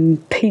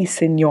some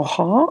peace in your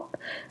heart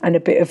and a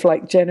bit of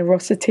like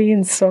generosity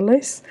and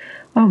solace.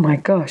 Oh my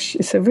gosh,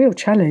 it's a real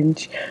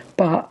challenge.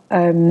 But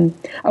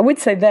I would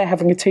say there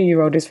having a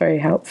 2-year-old is very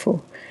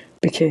helpful,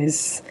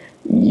 because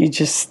you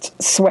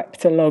just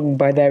swept along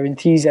by their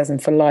enthusiasm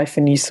for life,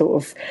 and you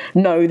sort of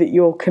know that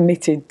you're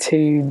committed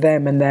to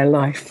them and their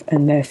life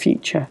and their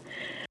future.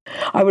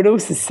 I would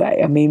also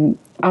say, I mean,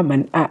 I'm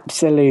an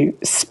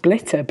absolute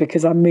splitter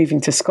because I'm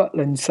moving to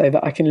Scotland so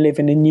that I can live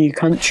in a new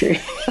country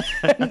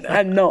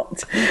and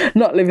not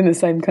live in the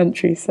same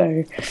country.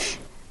 So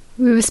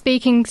we were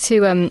speaking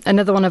to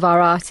another one of our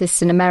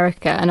artists in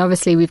America, and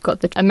obviously we've got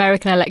the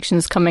American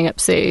elections coming up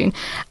soon,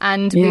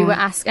 and we were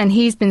asked, and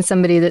he's been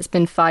somebody that's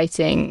been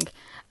fighting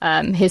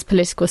his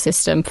political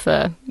system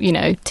for,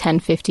 10,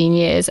 15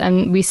 years,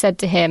 and we said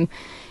to him,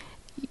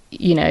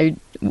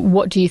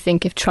 what do you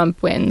think if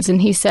Trump wins? And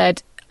he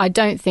said, I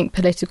don't think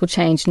political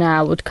change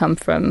now would come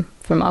from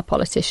our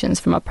politicians,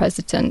 from our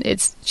president.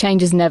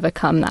 Change has never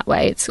come that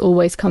way. It's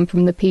always come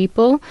from the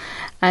people.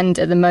 And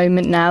at the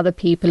moment now, the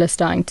people are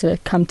starting to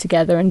come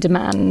together and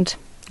demand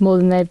more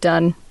than they've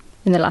done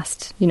in the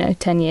last,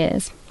 10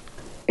 years.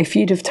 If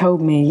you'd have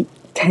told me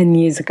 10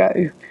 years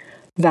ago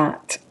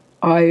that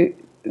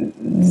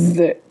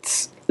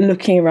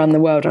looking around the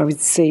world, I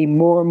would see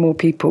more and more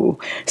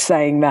people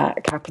saying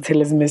that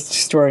capitalism is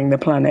destroying the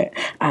planet,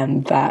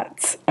 and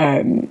that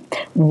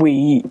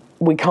we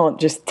can't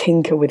just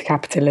tinker with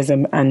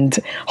capitalism and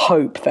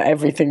hope that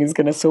everything is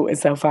going to sort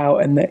itself out,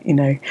 and that,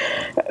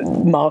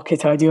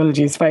 market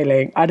ideology is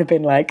failing, I'd have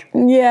been like,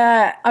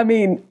 yeah, I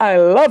mean, I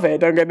love it,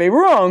 don't get me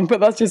wrong,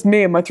 but that's just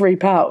me and my 3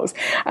 pals.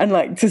 And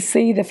like, to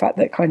see the fact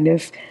that kind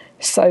of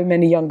so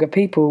many younger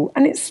people,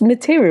 and it's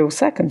material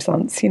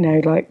circumstance,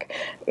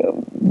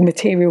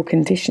 material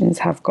conditions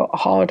have got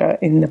harder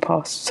in the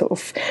past sort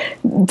of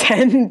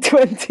 10,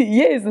 20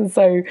 years. And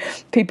so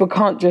people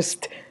can't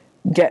just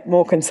get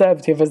more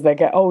conservative as they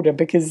get older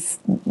because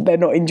they're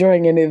not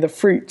enjoying any of the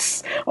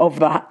fruits of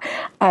that.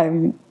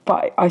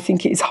 But I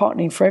think it's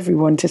heartening for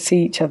everyone to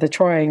see each other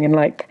trying,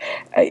 and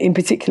in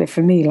particular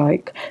for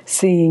me,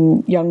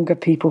 seeing younger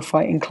people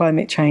fighting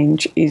climate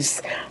change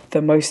is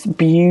the most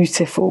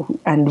beautiful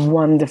and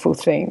wonderful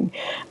thing.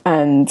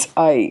 And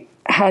I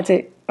had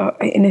it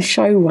in a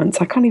show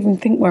once, I can't even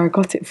think where I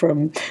got it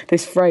from,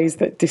 this phrase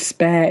that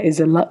despair is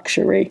a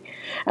luxury.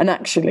 And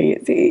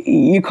actually,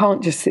 you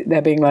can't just sit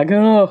there being like,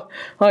 oh,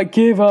 I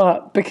give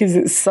up, because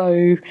it's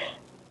so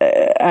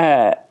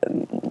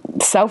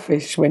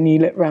selfish when you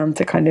look around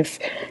to kind of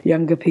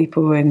younger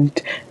people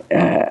and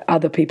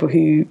other people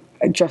who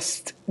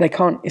they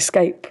can't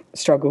escape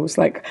struggles.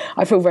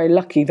 I feel very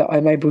lucky that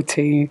I'm able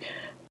to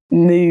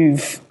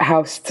move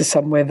house to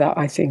somewhere that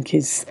I think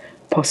is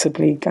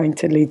possibly going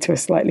to lead to a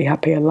slightly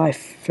happier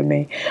life for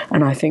me.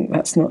 And I think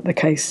that's not the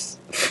case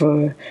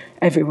for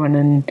everyone.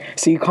 And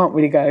so you can't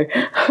really go,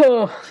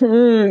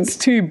 it's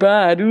too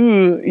bad.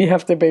 Ooh. You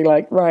have to be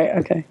like, right,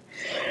 okay.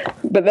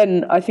 But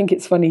then I think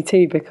it's funny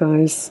too,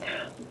 because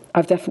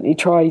I've definitely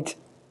tried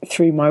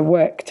through my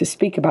work to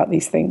speak about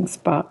these things,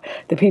 but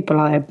the people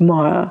I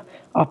admire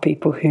are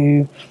people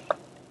who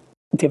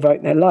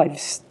devote their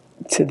lives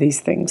to these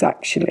things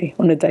actually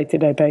on a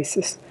day-to-day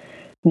basis.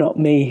 not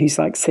me who's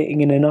like sitting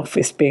in an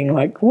office being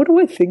like, what do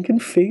I think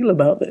and feel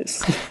about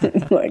this?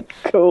 Like,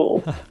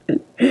 cool.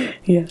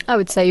 Yeah. I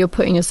would say you're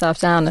putting yourself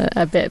down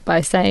a bit by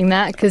saying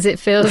that, because it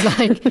feels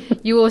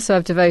like you also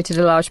have devoted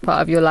a large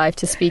part of your life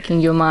to speaking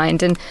your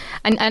mind.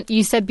 And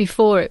you said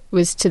before it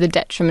was to the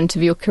detriment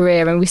of your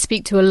career. And we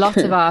speak to a lot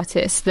of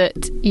artists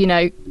that, you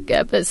know,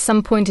 at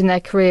some point in their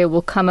career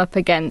will come up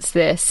against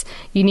this.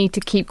 You need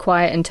to keep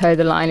quiet and toe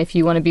the line if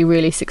you want to be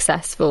really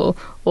successful,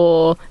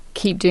 or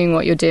keep doing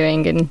what you're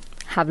doing and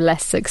have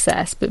less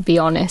success, but be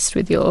honest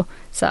with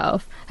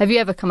yourself. Have you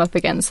ever come up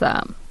against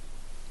that?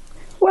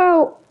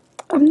 Well,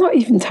 I'm not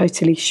even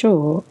totally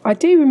sure. I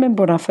do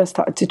remember when I first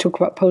started to talk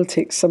about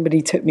politics,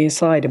 somebody took me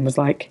aside and was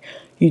like,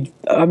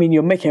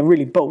 you're making a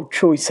really bold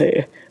choice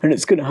here and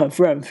it's going to have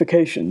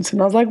ramifications.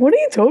 And I was like, what are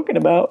you talking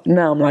about?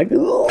 Now I'm like,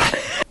 ugh.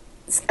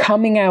 It's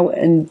coming out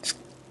and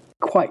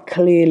quite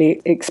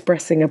clearly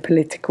expressing a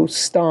political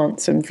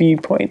stance and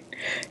viewpoint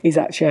is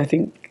actually, I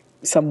think,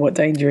 somewhat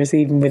dangerous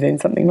even within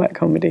something like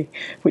comedy,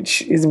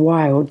 which is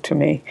wild to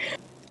me.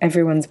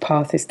 Everyone's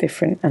path is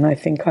different, and I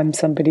think I'm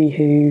somebody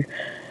who,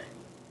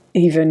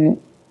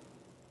 even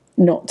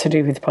not to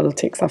do with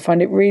politics, I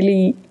find it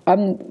really, I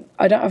don't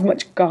have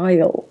much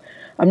guile.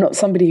 I'm not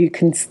somebody who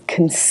can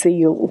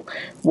conceal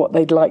what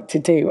they'd like to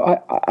do.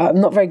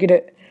 I'm not very good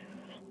at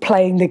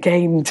playing the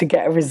game to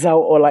get a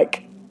result, or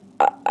like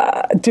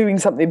doing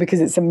something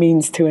because it's a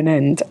means to an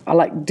end. I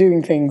like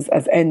doing things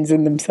as ends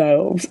in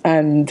themselves,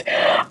 and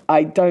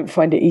I don't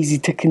find it easy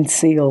to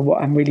conceal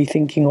what I'm really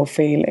thinking or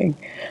feeling.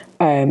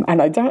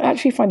 And I don't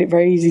actually find it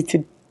very easy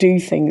to do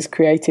things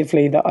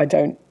creatively that I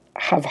don't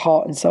have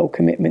heart and soul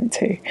commitment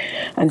to.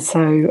 And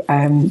so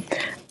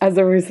as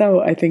a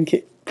result, I think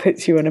it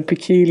puts you on a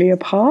peculiar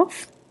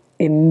path.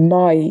 In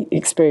my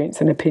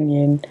experience and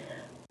opinion,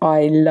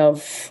 I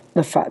love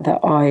the fact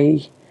that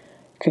I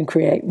can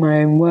create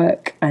my own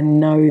work and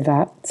know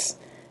that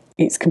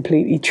it's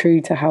completely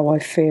true to how I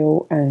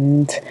feel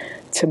and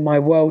to my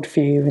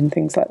worldview and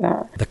things like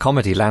that. The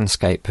comedy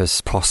landscape has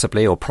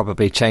possibly or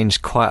probably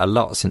changed quite a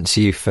lot since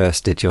you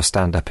first did your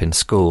stand-up in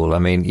school. I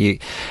mean,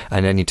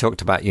 and then you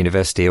talked about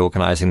university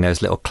organising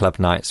those little club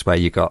nights where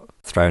you got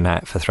thrown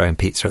out for throwing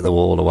pizza at the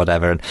wall or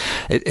whatever. And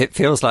it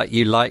feels like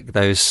you like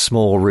those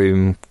small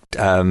room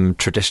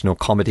traditional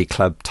comedy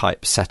club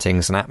type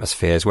settings and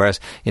atmospheres, whereas,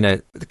 you know,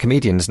 the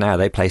comedians now,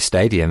 they play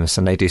stadiums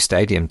and they do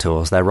stadium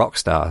tours. They're rock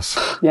stars.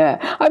 Yeah,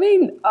 I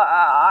mean,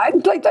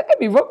 don't get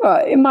me wrong,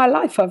 in my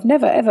life I've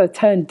never ever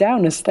turned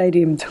down a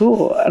stadium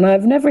tour, and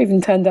I've never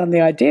even turned down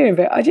the idea of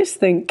it. I just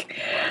think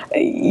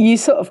you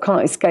sort of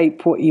can't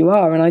escape what you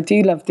are, and I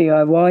do love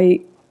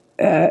DIY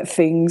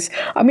things.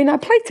 I mean, I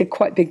played to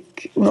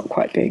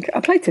I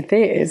played to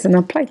theatres, and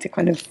I played to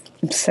kind of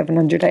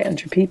 700,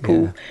 800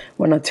 people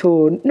when I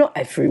toured. Not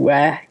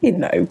everywhere, you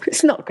know,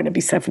 it's not going to be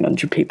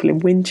 700 people in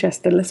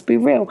Winchester, let's be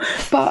real.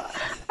 But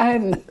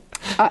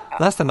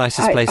that's the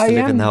nicest place to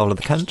live in the whole of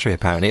the country,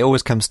 apparently. It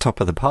always comes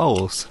top of the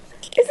polls.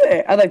 Is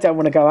it? And they don't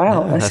want to go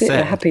out. No, that's it.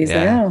 They're happy as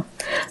they are.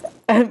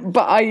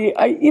 But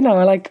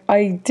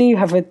I do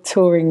have a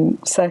touring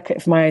circuit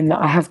of my own that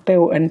I have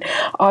built, and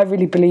I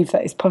really believe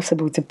that it's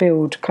possible to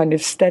build kind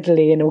of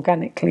steadily and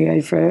organically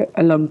over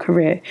a long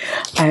career.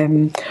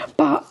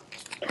 But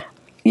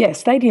yeah,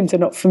 stadiums are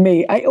not for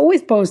me. It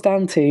always boils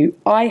down to,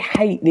 I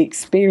hate the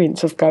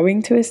experience of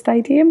going to a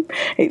stadium.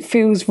 It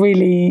feels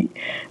really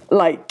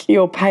like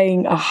you're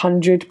paying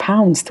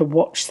 £100 to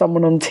watch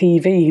someone on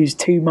TV who's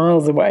 2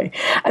 miles away.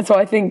 And so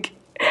I think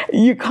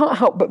you can't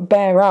help but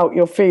bear out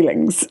your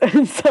feelings.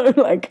 And so,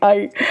 like,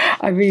 I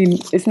mean,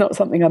 it's not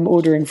something I'm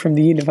ordering from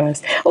the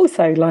universe.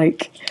 Also,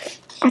 like,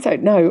 I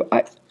don't know,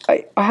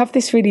 I have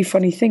this really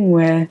funny thing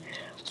where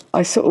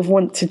I sort of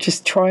want to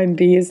just try and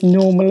be as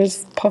normal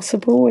as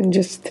possible and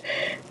just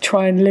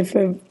try and live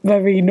a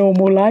very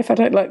normal life. I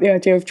don't like the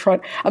idea of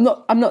I'm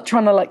not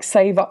trying to like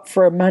save up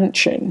for a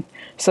mansion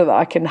so that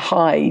I can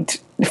hide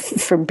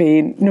from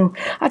being, no,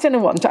 I don't know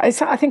what I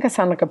think I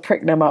sound like a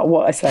prick no matter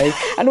what I say.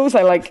 And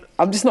also, like,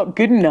 I'm just not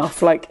good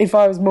enough. Like, if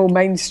I was more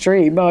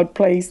mainstream, I'd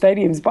play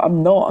stadiums, but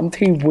I'm not. I'm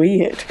too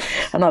weird.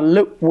 And I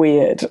look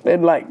weird.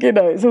 And, like, you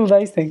know, it's all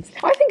those things.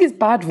 I think it's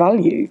bad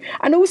value.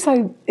 And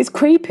also, it's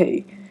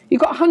creepy.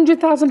 You've got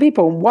 100,000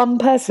 people and one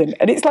person.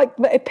 And it's like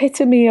the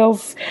epitome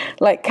of,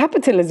 like,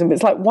 capitalism.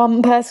 It's like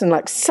one person,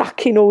 like,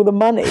 sucking all the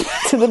money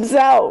to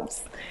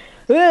themselves.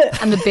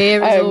 And the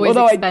beer is always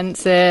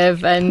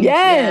expensive, and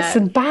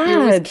and bad. You're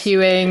always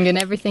queuing and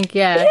everything.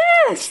 Yes,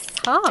 it's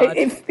hard.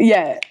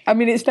 I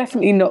mean, it's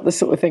definitely not the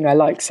sort of thing I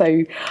like.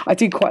 So I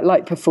do quite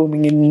like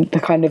performing in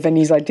the kind of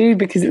venues I do,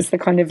 because it's the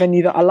kind of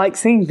venue that I like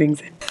seeing things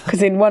in.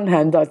 Because in one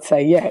hand, I'd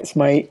say, it's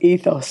my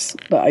ethos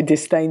that I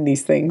disdain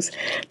these things,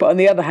 but on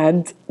the other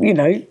hand, you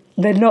know,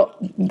 they're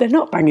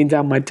not banging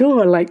down my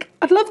door. Like,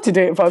 I'd love to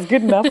do it if I was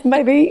good enough,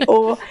 maybe.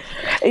 Or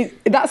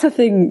that's a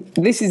thing.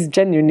 This is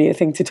genuinely a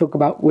thing to talk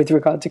about with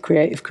regard to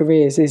creative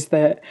careers, is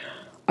that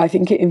I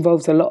think it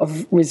involves a lot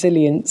of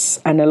resilience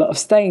and a lot of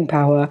staying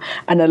power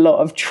and a lot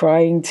of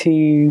trying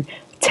to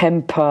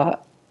temper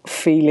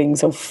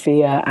feelings of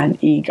fear and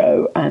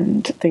ego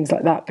and things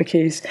like that,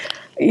 because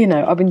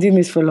I've been doing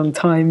this for a long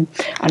time,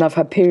 and I've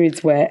had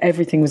periods where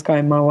everything was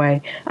going my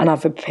way, and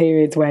I've had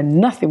periods where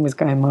nothing was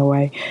going my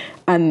way,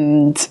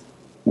 and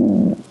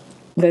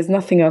there's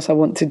nothing else I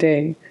want to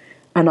do,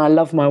 and I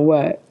love my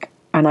work,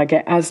 and I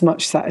get as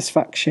much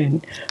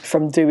satisfaction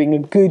from doing a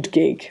good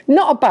gig,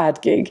 not a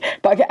bad gig,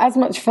 but I get as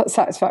much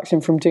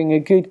satisfaction from doing a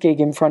good gig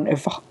in front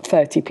of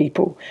 30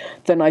 people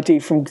than I do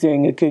from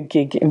doing a good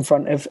gig in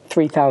front of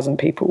 3,000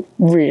 people.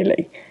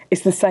 Really,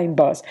 it's the same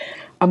buzz.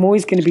 I'm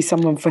always going to be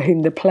someone for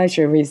whom the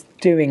pleasure is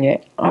doing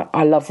it.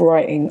 I love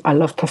writing, I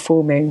love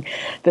performing.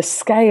 The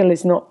scale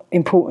is not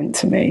important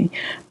to me,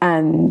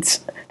 and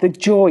the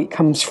joy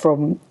comes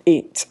from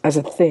it as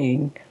a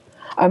thing.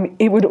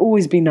 It would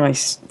always be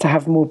nice to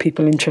have more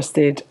people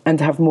interested, and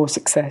to have more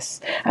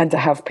success, and to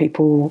have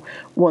people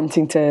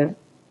wanting to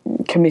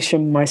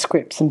commission my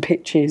scripts and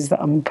pitches that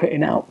I'm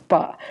putting out.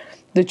 But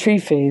the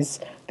truth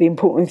is, the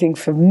important thing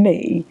for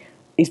me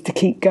is to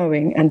keep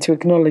going, and to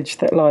acknowledge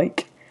that,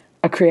 like,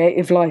 a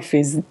creative life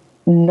is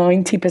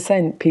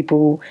 90%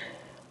 people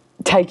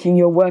taking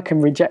your work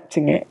and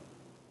rejecting it,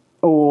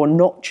 or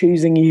not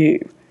choosing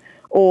you,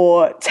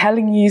 or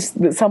telling you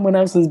that someone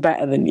else is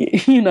better than you,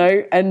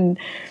 and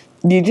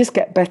you just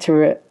get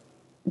better at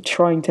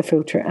trying to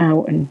filter it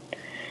out,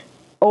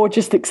 or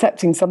just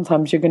accepting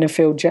sometimes you're going to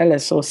feel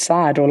jealous or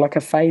sad or like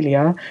a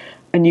failure,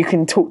 and you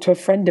can talk to a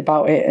friend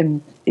about it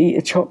and eat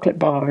a chocolate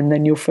bar, and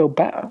then you'll feel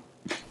better.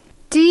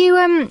 Do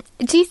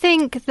you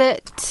think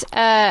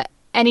that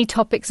any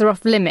topics are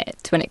off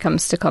limit when it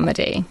comes to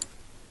comedy?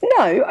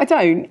 No, I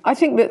don't. I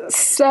think that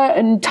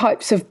certain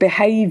types of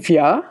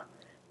behaviour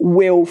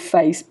will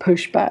face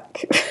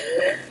pushback.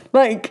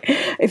 Like,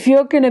 if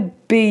you're going to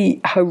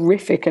be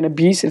horrific and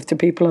abusive to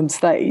people on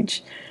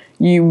stage,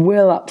 you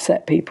will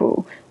upset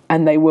people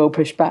and they will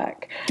push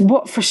back.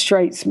 What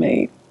frustrates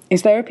me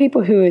is there are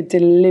people who are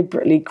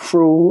deliberately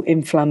cruel,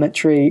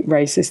 inflammatory,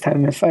 racist,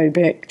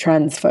 homophobic,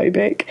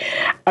 transphobic,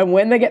 and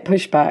when they get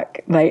pushed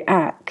back, they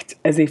act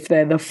as if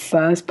they're the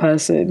first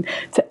person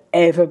to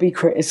ever be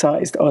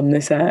criticised on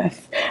this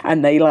earth,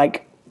 and they,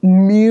 like,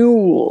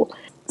 mule.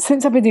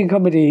 Since I've been doing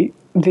comedy,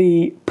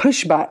 the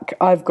pushback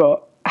I've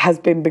got has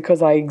been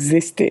because I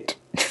existed.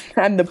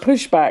 And the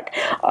pushback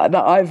that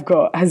I've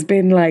got has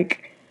been,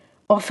 like,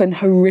 often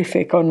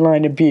horrific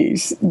online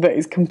abuse that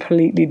is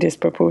completely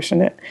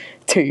disproportionate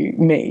to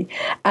me.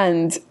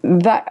 And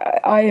that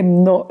I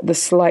am not the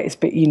slightest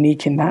bit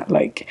unique in that.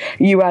 Like,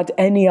 you add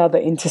any other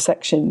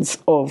intersections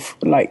of,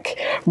 like,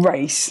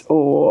 race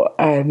or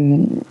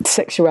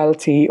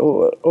sexuality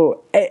or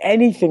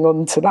anything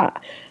onto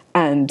that,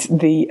 and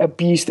the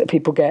abuse that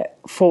people get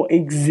for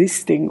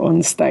existing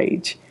on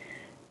stage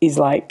is,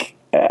 like,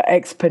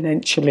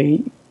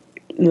 exponentially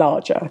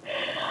larger.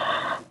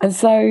 And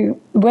so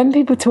when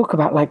people talk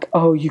about, like,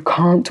 oh, you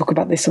can't talk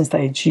about this on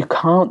stage, you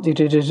can't do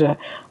da-da-da,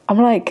 I'm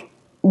like,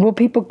 well,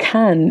 people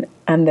can,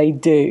 and they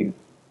do,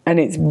 and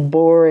it's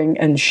boring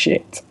and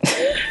shit.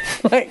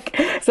 Like,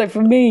 so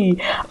for me,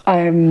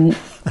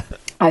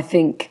 I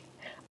think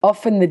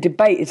often the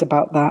debate is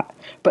about that,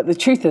 but the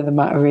truth of the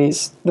matter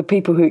is the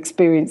people who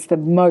experience the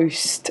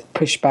most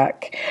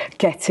pushback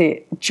get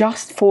it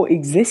just for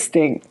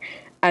existing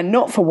and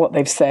not for what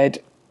they've said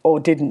or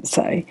didn't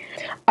say.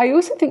 I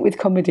also think with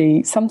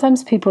comedy,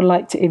 sometimes people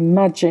like to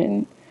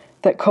imagine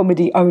that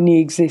comedy only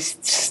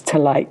exists to,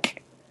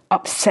 like,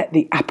 upset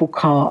the apple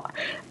cart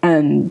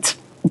and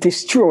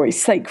destroy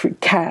sacred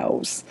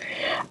cows.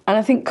 And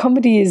I think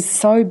comedy is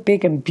so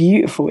big and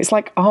beautiful. It's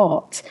like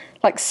art.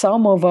 Like,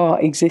 some of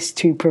art exists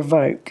to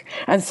provoke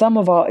and some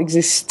of art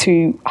exists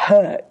to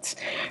hurt.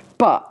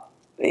 But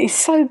it's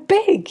so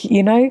big,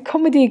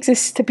 Comedy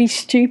exists to be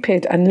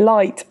stupid and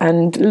light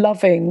and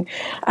loving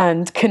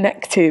and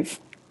connective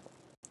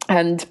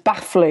and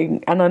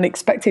baffling and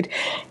unexpected.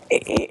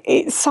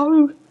 It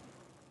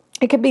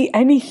can be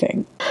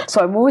anything.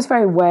 So I'm always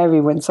very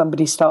wary when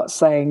somebody starts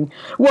saying,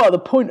 well, the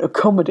point of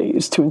comedy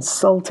is to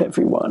insult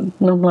everyone.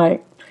 And I'm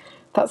like,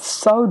 that's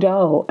so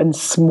dull and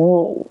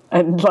small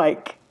and,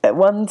 like,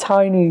 one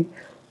tiny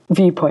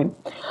viewpoint.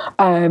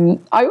 I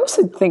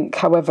also think,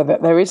 however,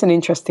 that there is an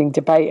interesting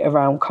debate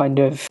around kind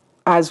of,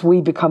 as we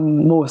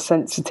become more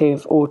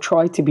sensitive or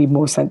try to be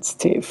more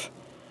sensitive,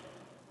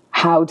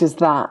 how does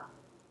that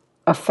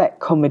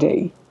affect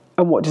comedy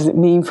and what does it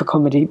mean for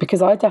comedy?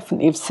 Because I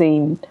definitely have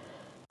seen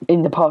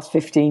in the past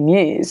 15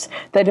 years,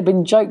 there'd have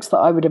been jokes that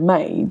I would have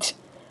made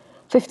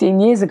 15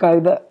 years ago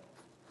that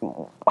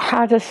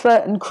had a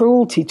certain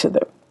cruelty to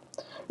them.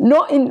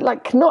 Not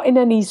in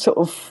any sort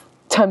of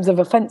terms of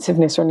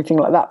offensiveness or anything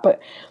like that,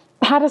 but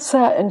had a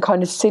certain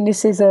kind of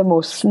cynicism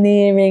or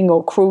sneering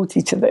or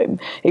cruelty to them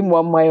in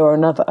one way or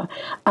another.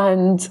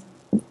 And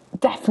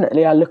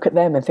definitely I look at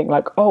them and think,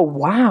 like, oh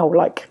wow,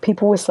 like,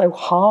 people were so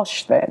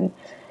harsh then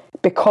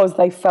because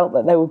they felt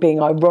that they were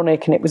being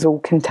ironic and it was all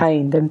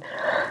contained. And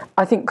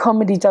I think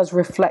comedy does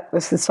reflect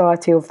the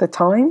society of the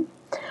time,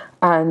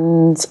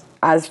 and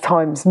as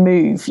times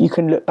move you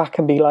can look back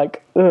and be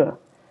like, ugh,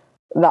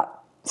 that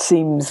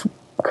seems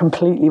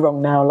completely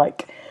wrong now.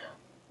 Like,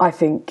 I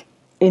think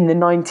in the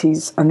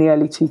 90s and the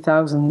early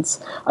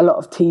 2000s, a lot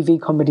of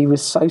TV comedy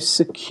was so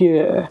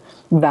secure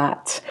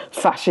that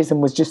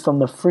fascism was just on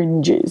the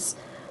fringes,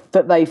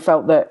 that they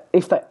felt that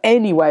if there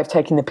any way of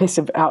taking the piss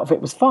out of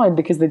it was fine,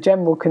 because the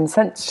general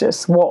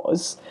consensus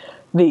was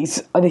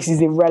this is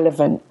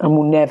irrelevant and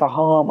will never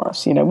harm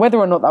us. You know, whether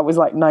or not that was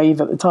like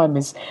naive at the time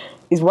is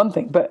one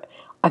thing, but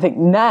I think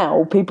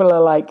now people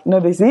are like, no,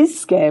 this is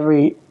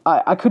scary.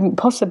 I couldn't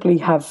possibly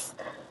have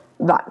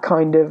that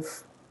kind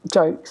of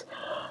jokes.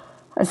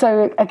 And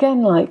so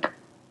again, like,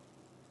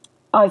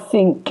 I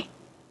think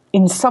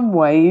in some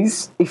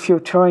ways, if you're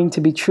trying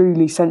to be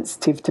truly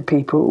sensitive to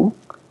people,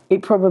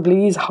 it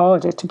probably is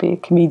harder to be a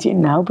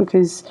comedian now,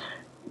 because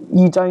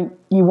you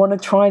want to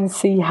try and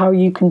see how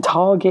you can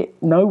target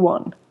no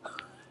one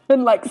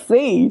and like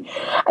see.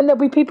 And there'll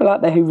be people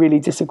out there who really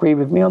disagree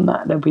with me on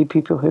that. There'll be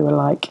people who are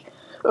like,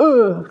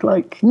 ugh,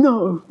 like,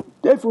 no,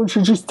 everyone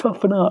should just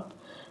toughen up.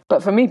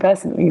 But for me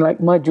personally,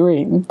 like, my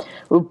dream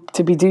will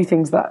to be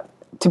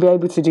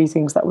able to do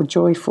things that were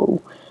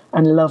joyful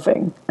and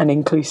loving and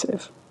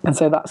inclusive. And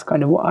so that's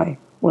kind of what I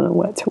want to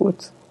work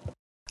towards.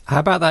 How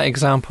about that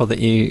example that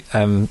you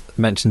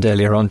mentioned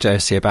earlier on,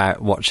 Josie, about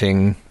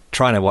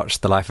trying to watch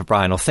The Life of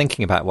Brian, or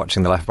thinking about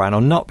watching The Life of Brian, or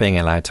not being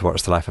allowed to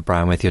watch The Life of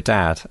Brian with your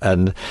dad,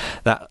 and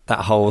that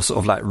whole sort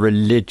of like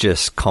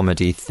religious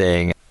comedy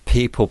thing,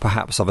 people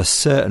perhaps of a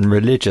certain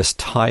religious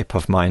type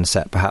of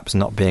mindset perhaps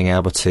not being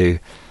able to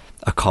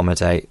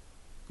accommodate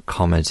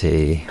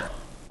comedy?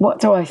 What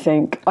do I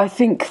think? I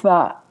think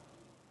that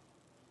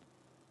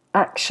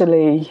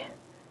actually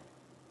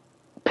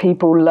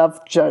people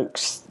love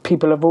jokes.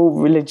 People of all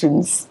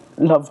religions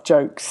love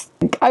jokes.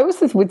 I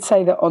also would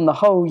say that on the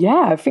whole,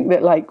 yeah, I think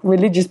that like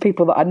religious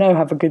people that I know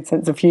have a good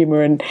sense of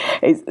humour, and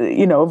it's,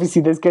 you know,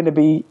 obviously there's going to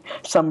be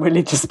some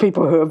religious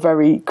people who are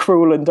very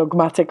cruel and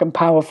dogmatic and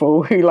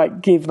powerful who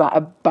like give that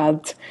a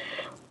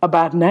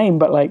bad name,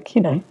 but like,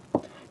 you know,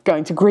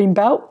 going to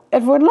Greenbelt,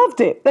 everyone loved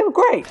it. They were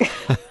great.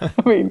 I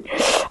mean,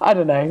 I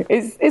don't know.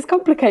 It's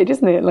complicated,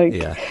 isn't it?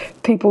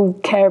 Like, people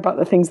care about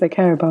the things they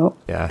care about.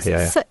 Yeah.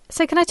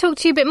 So can I talk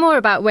to you a bit more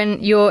about when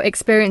your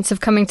experience of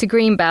coming to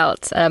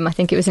Greenbelt? I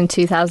think it was in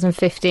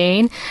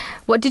 2015.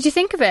 What did you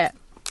think of it?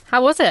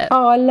 How was it?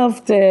 Oh, I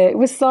loved it. It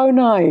was so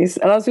nice.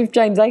 And I was with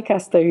James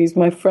Acaster, who's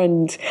my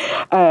friend,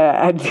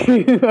 and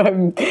who,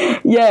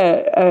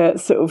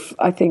 sort of,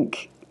 I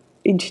think,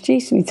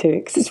 introduced me to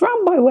it, because it's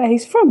round by where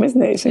he's from,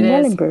 isn't it? It's in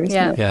Wellingborough,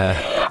 isn't it?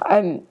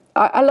 Yeah.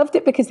 I loved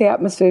it because the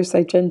atmosphere was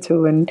so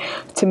gentle, and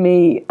to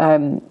me,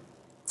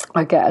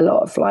 I get a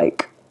lot of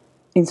like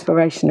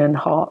inspiration and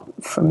heart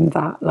from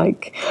that.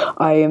 Like,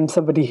 I am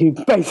somebody who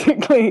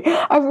basically,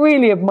 I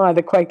really admire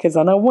the Quakers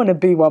and I want to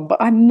be one, but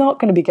I'm not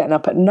going to be getting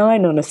up at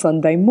 9 on a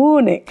Sunday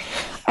morning,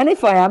 and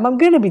if I am, I'm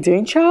going to be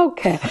doing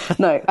childcare.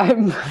 No,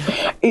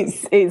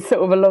 it's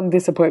sort of a long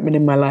disappointment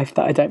in my life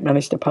that I don't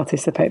manage to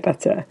participate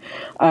better,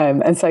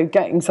 and so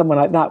getting someone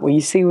like that, where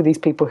you see all these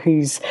people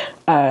whose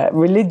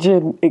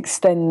religion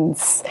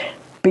extends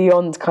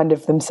beyond kind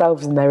of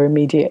themselves and their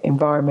immediate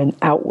environment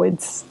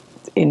outwards,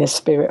 in a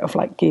spirit of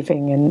like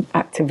giving and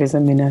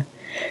activism in a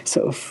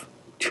sort of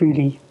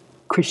truly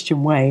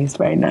Christian way, is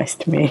very nice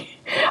to me.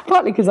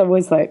 Partly because I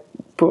was like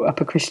brought up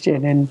a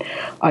Christian, and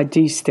I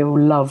do still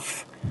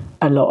love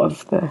a lot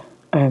of the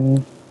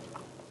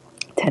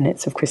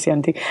tenets of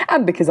Christianity,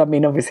 and because, I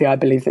mean, obviously I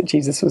believe that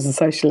Jesus was a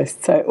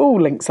socialist, so it all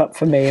links up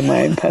for me in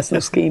my own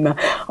personal schema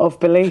of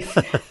belief.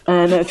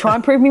 And try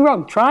and prove me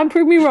wrong.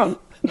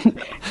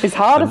 It's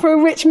harder for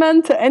a rich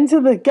man to enter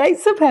the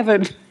gates of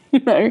heaven. You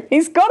know,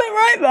 he's got it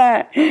right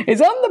there. It's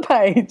on the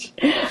page.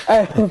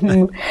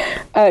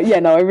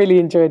 I really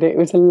enjoyed it. It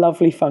was a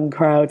lovely, fun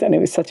crowd, and it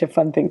was such a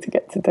fun thing to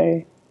get to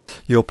do.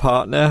 Your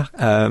partner,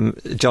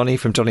 Johnny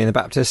from Johnny and the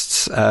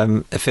Baptists,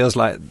 it feels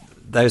like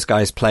those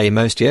guys play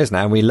most years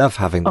now, and we love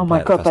having them. Oh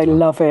my God, they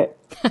love it.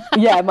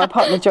 Yeah, my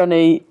partner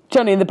Johnny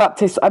and the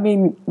Baptists, I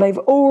mean, they've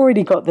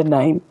already got the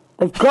name.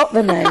 They've got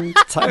the name.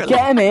 Totally.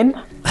 Get them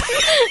in.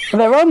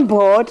 They're on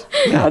board.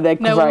 Yeah. They're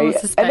no great.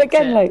 And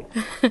again, like,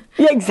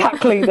 yeah,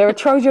 exactly. They're a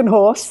Trojan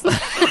horse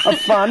of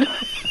fun.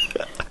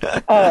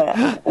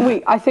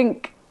 I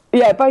think,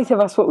 both of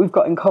us, what we've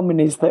got in common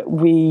is that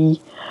we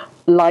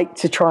like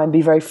to try and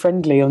be very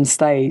friendly on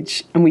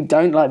stage, and we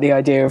don't like the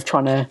idea of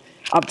trying to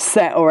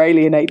upset or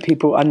alienate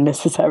people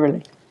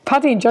unnecessarily.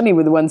 Paddy and Johnny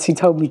were the ones who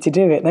told me to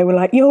do it. They were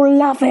like, "You'll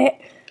love it.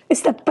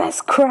 It's the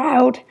best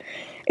crowd.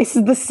 It's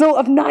the sort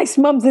of nice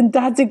mums and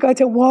dads who go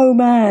to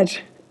WOMAD."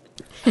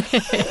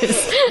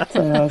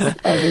 So I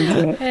was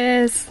into it.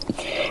 Yes.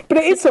 But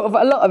it is sort of,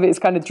 a lot of it is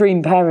kind of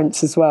dream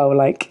parents as well,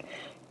 like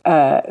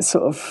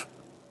sort of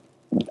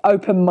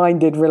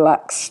open-minded,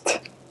 relaxed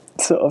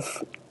sort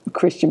of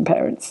Christian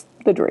parents.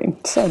 The dream.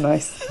 So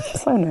nice.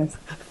 So nice.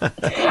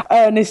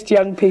 Earnest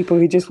young people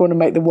who just want to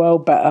make the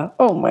world better.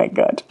 Oh my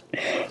God.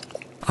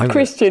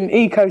 Christian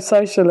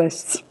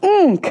eco-socialists.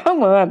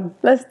 Come on,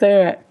 let's do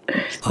it.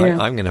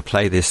 I'm going to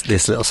play this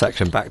little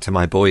section back to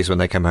my boys when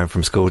they come home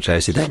from school,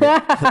 Josie.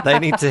 They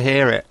need to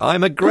hear it.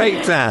 I'm a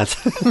great dad.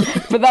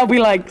 But they'll be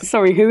like,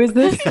 sorry, who is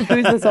this? Who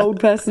is this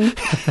old person?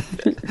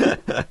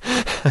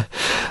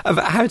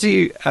 How do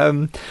you...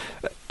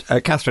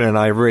 Catherine and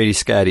I really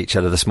scared each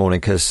other this morning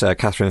because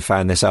Catherine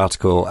found this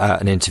article,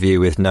 an interview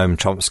with Noam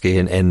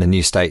Chomsky in the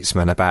New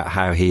Statesman about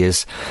how he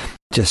is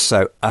just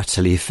so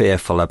utterly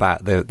fearful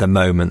about the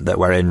moment that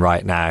we're in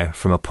right now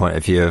from a point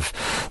of view of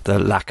the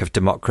lack of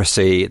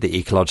democracy, the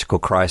ecological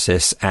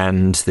crisis,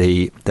 and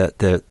the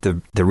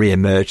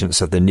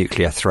re-emergence of the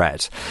nuclear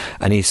threat.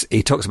 And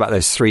he talks about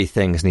those three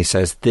things, and he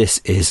says this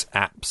is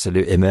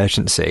absolute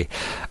emergency.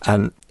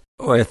 And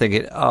we're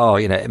thinking,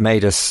 it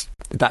made us,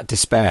 that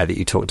despair that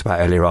you talked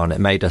about earlier on, it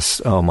made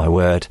us, oh my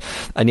word.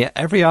 And yet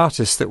every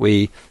artist that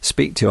we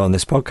speak to on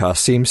this podcast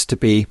seems to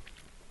be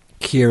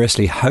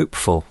curiously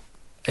hopeful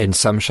in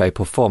some shape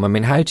or form. I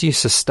mean, how do you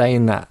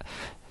sustain that?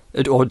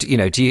 Or,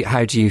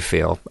 how do you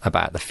feel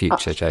about the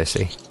future,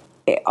 Josie?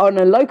 On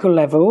a local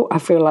level, I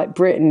feel like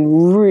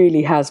Britain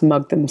really has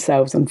mugged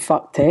themselves and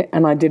fucked it.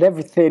 And I did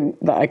everything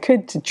that I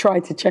could to try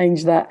to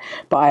change that,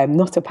 but I am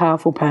not a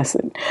powerful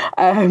person.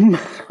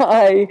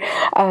 I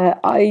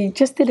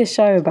just did a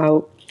show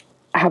about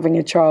having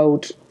a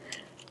child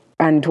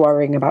and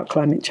worrying about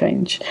climate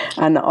change.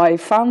 And I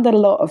found a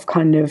lot of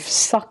kind of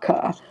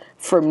succor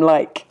from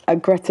like a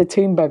Greta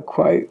Thunberg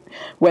quote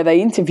where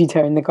they interviewed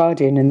her in The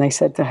Guardian and they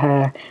said to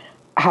her,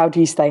 how do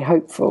you stay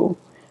hopeful?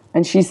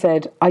 And she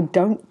said, I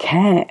don't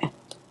care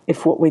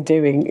if what we're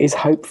doing is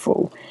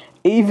hopeful.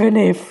 Even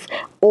if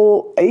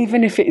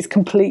it is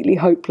completely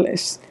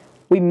hopeless,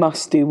 we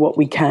must do what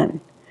we can.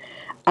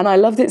 And I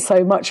loved it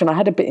so much. And I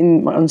had a bit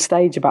on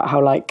stage about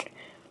how like,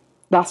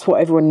 that's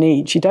what everyone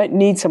needs. You don't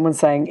need someone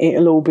saying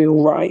it'll all be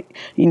all right.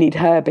 You need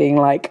her being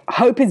like,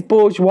 hope is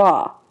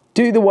bourgeois,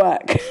 do the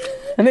work.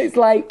 And it's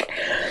like,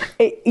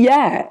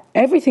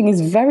 everything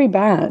is very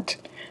bad.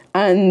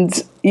 And,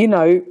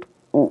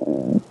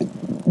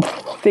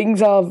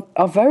 things are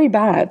very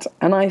bad.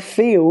 And I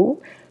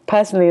feel,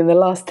 personally, in the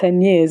last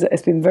 10 years,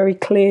 it's been very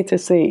clear to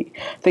see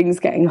things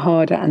getting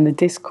harder and the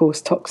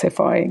discourse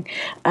toxifying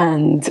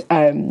and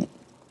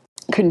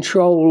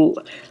control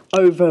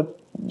over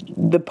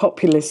the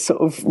populace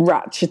sort of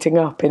ratcheting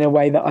up in a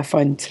way that I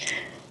find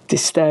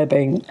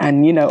disturbing.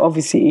 And,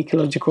 obviously,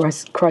 ecological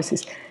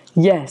crisis,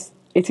 yes,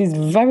 it is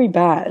very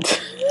bad.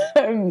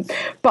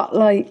 But,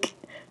 like,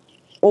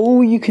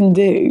 all you can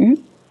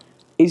do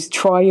is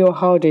try your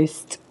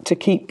hardest to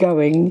keep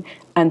going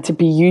and to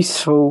be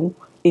useful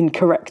in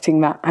correcting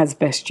that as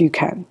best you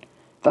can.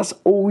 That's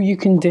all you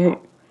can do.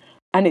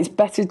 And it's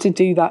better to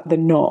do that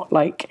than not.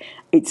 Like,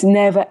 it's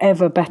never,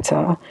 ever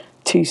better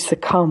to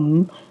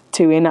succumb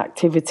to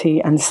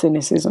inactivity and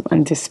cynicism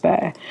and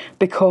despair,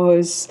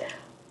 because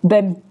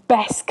then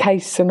best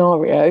case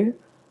scenario,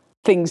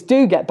 things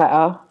do get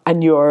better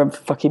and you're in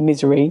fucking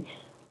misery.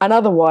 And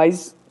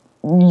otherwise,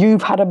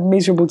 you've had a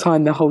miserable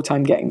time the whole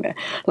time getting there.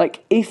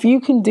 Like, if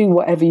you can do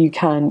whatever you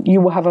can, you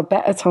will have a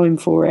better time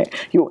for it.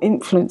 You'll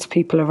influence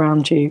people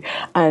around you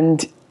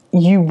and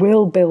you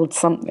will build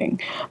something.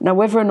 Now,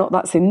 whether or not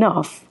that's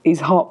enough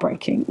is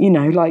heartbreaking.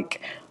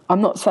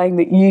 I'm not saying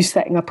that you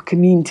setting up a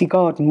community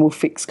garden will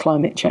fix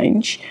climate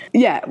change.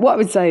 Yeah, what I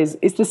would say is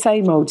it's the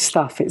same old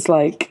stuff. It's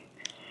like,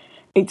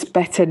 it's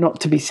better not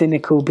to be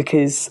cynical,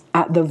 because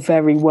at the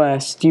very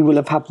worst, you will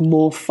have had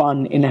more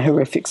fun in a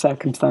horrific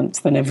circumstance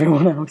than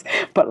everyone else.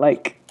 But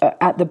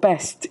at the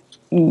best,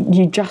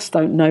 you just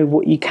don't know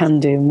what you can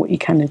do and what you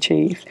can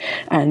achieve.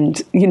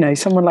 And,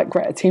 someone like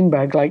Greta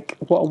Thunberg, like,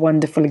 what a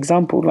wonderful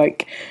example,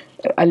 like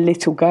a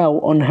little girl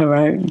on her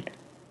own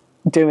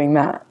doing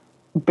that,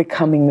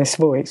 becoming this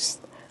voice.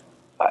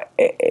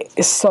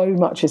 So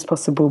much is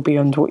possible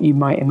beyond what you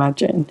might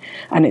imagine.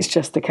 And it's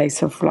just a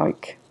case of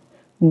like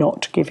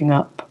not giving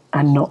up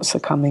and not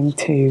succumbing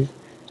to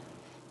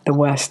the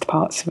worst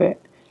parts of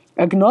it.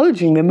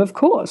 Acknowledging them, of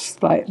course,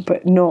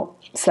 but not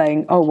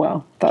saying, oh,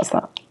 well, that's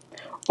that.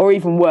 Or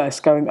even worse,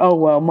 going, oh,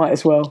 well, might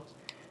as well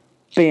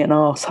be an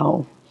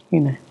arsehole,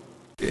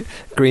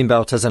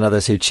 Greenbelters and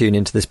others who tune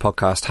into this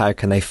podcast, how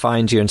can they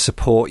find you and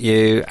support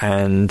you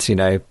and,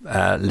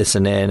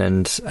 listen in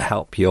and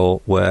help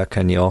your work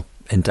and your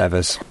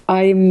endeavours?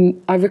 I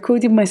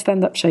recorded my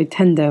stand-up show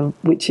Tender,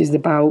 which is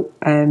about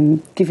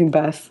giving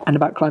birth and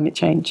about climate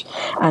change.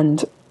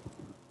 And,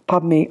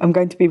 pardon me, I'm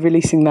going to be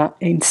releasing that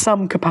in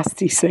some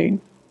capacity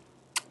soon.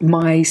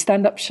 My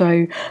stand-up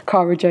show,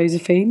 Cara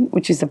Josephine,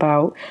 which is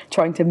about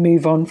trying to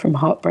move on from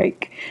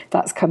heartbreak,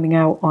 that's coming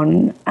out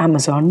on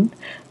Amazon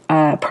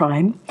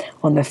Prime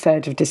on the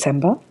 3rd of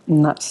December,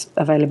 and that's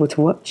available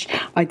to watch.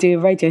 I do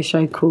a radio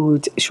show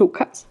called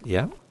Shortcuts.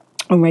 Yeah.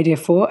 On Radio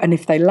 4, and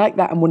if they like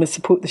that and want to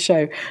support the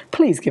show,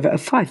 please give it a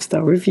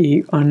 5-star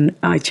review on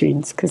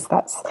iTunes, because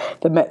that's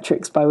the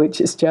metrics by which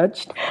it's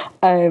judged.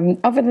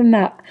 Other than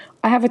that,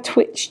 I have a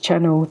Twitch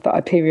channel that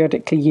I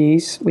periodically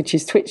use, which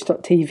is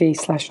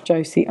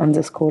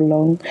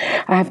twitch.tv/Josie_Long.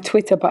 I have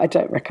Twitter, but I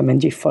don't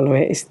recommend you follow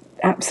it. It's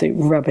absolute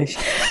rubbish.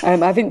 I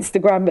have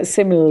Instagram, but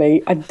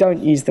similarly, I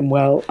don't use them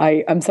well.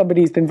 I'm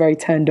somebody who's been very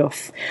turned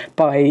off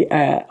by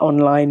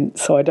online,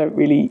 so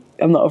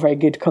I'm not a very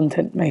good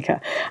content maker.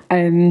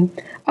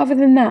 Other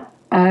than that,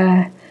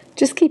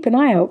 just keep an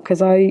eye out,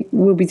 because I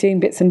will be doing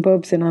bits and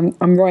bobs, and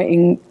I'm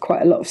writing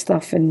quite a lot of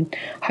stuff and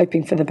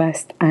hoping for the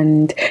best.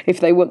 And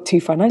if they want to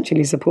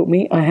financially support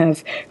me, I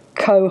have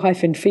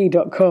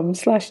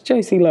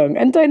ko-fi.com/Josie Long,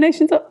 and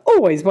donations are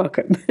always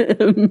welcome.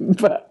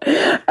 But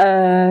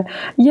I'm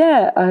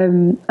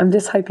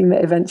just hoping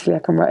that eventually I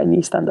can write a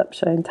new stand-up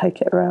show and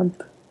take it around.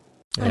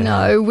 I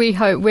know.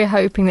 We're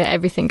hoping that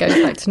everything goes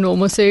back to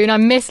normal soon. I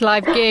miss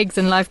live gigs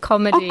and live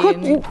comedy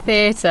and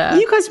theatre.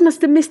 You guys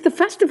must have missed the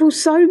festival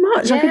so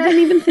much. Yeah. I didn't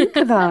even think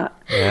of that.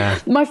 Yeah.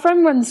 My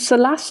friend runs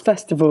Salas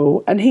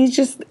Festival, and he's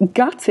just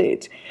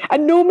gutted.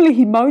 And normally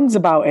he moans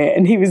about it,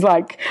 and he was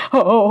like,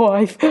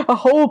 a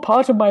whole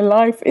part of my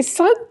life. It's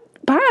so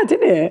bad,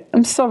 isn't it?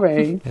 I'm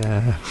sorry.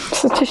 Yeah.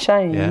 Such a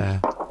shame.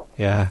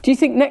 Yeah. Do you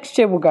think next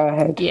year will go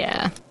ahead?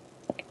 Yeah.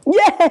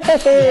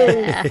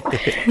 Yay!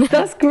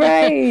 That's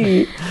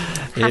great.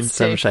 In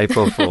some shape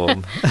or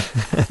form.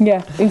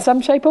 Yeah, in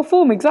some shape or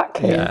form,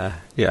 exactly.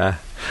 Yeah.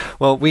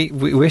 Well, we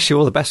wish you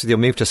all the best with your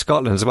move to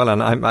Scotland as well,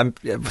 and I'm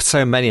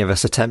so many of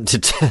us are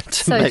tempted to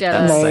make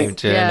jealous. that same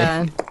journey.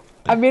 Yeah.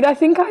 I mean, I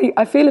think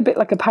I feel a bit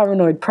like a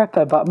paranoid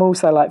prepper, but I'm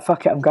also like,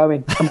 fuck it, I'm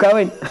going.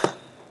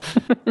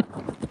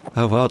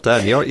 Oh, well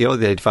done. You're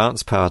the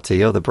advanced party.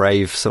 You're the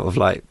brave sort of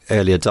like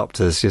early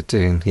adopters. You're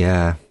doing,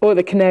 Or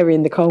the canary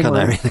in the coal mine.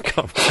 Canary in the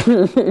coal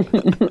mine.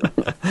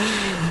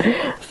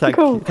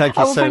 Thank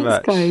you so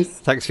much. Guys.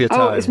 Thanks for your time.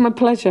 Oh, it's my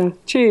pleasure.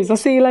 Cheers. I'll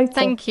see you later.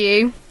 Thank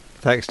you.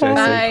 Thanks, Josie.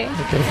 Bye.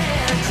 Okay.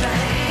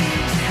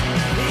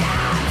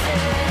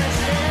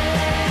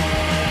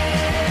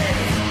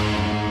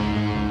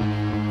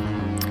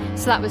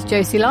 So that was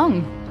Josie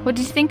Long. What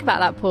did you think about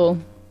that, Paul?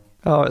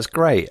 Oh, it's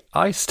great.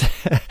 I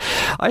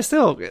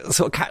still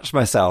sort of catch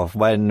myself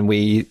when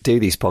we do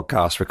these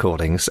podcast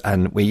recordings,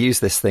 and we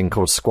use this thing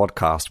called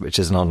Squadcast, which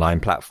is an online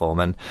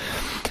platform, and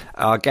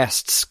our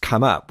guests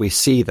come up, we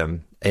see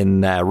them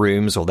in their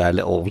rooms or their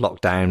little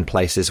lockdown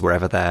places,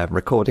 wherever they're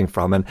recording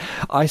from, and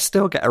I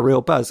still get a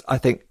real buzz. I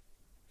think,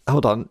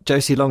 hold on,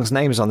 Josie Long's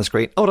name is on the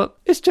screen. Hold on,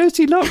 it's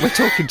Josie Long. We're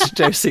talking to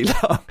Josie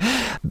Long.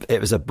 It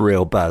was a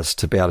real buzz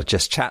to be able to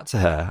just chat to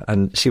her,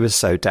 and she was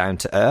so down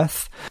to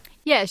earth.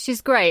 Yeah, she's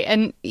great.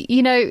 And,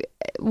 you know,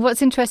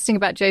 what's interesting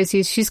about Josie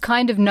is she's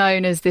kind of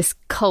known as this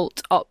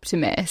cult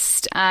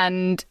optimist.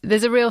 And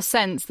there's a real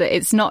sense that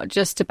it's not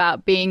just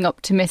about being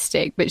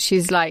optimistic, but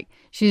she's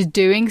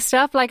doing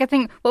stuff. Like, I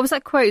think, what was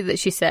that quote that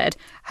she said?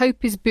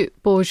 Hope is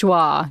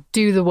bourgeois,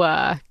 do the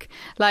work.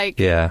 Like,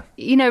 yeah.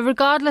 You know,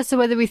 regardless of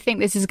whether we think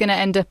this is going to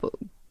end up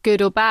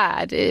good or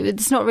bad,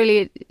 it's not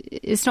really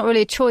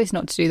a choice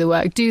not to do the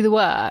work. Do the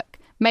work,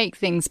 make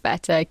things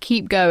better,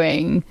 keep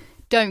going,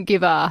 don't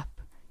give up.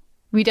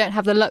 We don't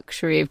have the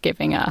luxury of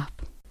giving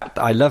up.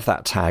 I love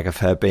that tag of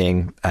her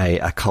being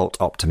a cult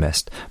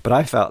optimist, but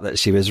I felt that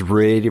she was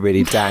really,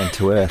 really down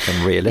to earth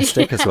and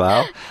realistic as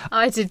well.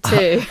 I did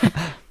too.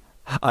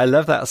 I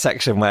love that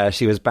section where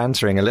she was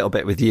bantering a little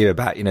bit with you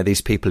about, you know,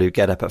 these people who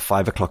get up at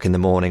 5 o'clock in the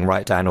morning,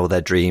 write down all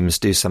their dreams,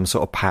 do some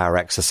sort of power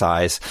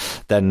exercise,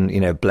 then, you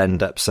know,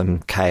 blend up some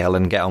kale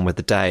and get on with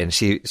the day. And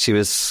she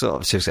was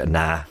like,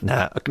 no.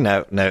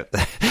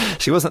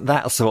 She wasn't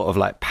that sort of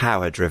like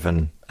power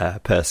driven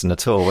person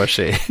at all, was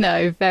she?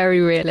 No,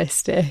 very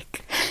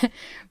realistic,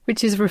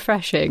 which is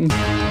refreshing.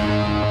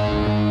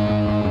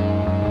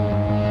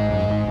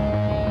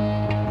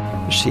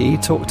 She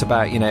talked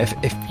about, you know,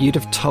 if you'd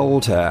have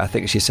told her, I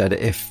think she said,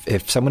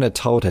 if someone had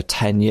told her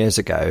 10 years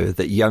ago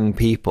that young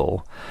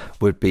people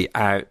would be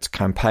out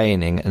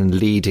campaigning and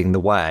leading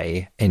the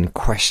way in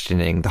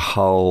questioning the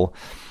whole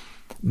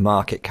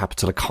market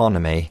capital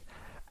economy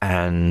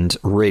and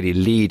really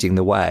leading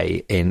the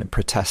way in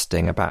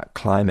protesting about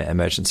climate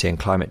emergency and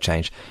climate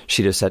change,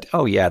 she'd have said,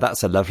 oh yeah,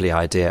 that's a lovely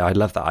idea. I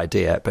love that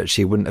idea. But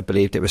she wouldn't have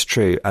believed it was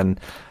true. And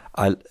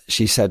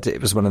she said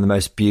it was one of the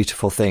most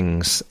beautiful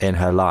things in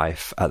her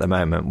life at the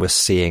moment was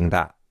seeing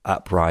that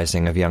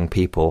uprising of young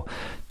people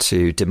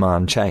to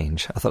demand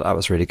change. I thought that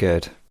was really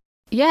good.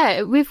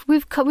 Yeah,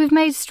 we've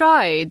made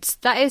strides.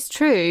 That is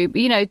true.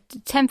 You know,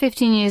 10,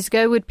 15 years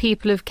ago, would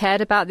people have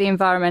cared about the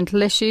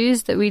environmental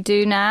issues that we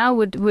do now?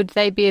 Would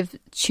they be have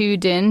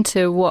tuned in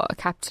to what a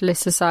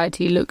capitalist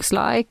society looks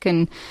like?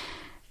 And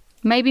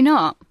maybe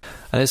not.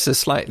 And it's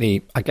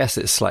slightly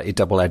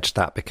double-edged,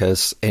 that,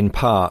 because in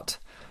part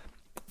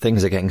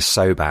things are getting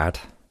so bad,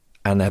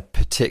 and they're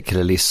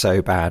particularly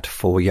so bad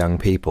for young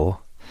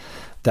people,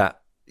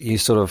 that you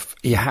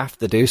have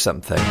to do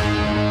something.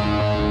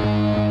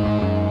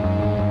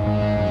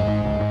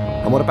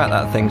 And what about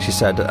that thing she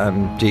said,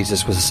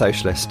 Jesus was a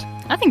socialist?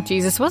 I think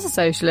Jesus was a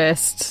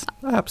socialist.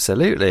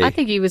 Absolutely. I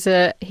think he was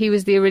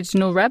the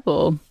original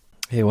rebel.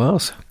 He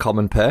was.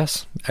 Common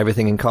purse,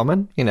 everything in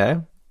common, you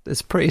know.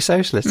 It's pretty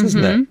socialist,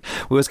 isn't it?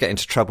 We always get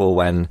into trouble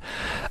when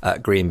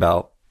at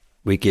Greenbelt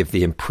we give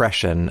the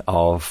impression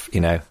of,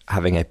 you know,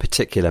 having a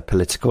particular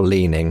political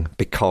leaning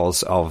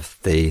because of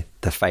the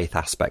faith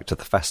aspect of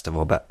the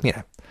festival. But, you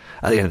know,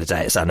 at the end of the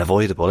day, it's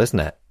unavoidable, isn't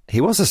it? He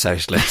was a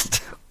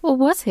socialist. Or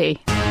was he?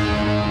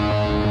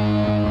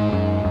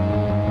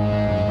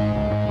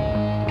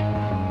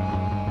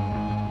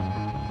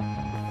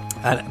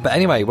 But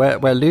anyway,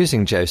 we're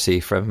losing Josie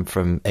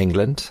from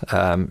England.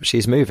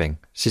 She's moving.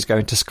 She's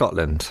going to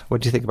Scotland.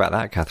 What do you think about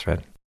that,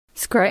 Catherine?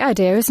 It's a great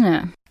idea, isn't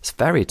it? It's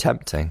very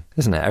tempting,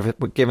 isn't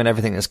it? Given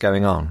everything that's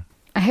going on.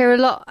 I hear a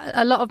lot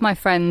of my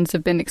friends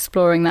have been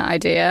exploring that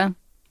idea.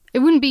 It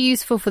wouldn't be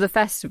useful for the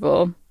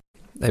festival.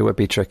 It would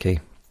be tricky.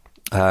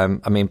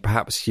 I mean,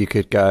 perhaps you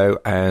could go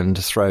and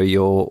throw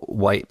your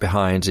weight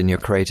behind and your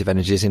creative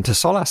energies into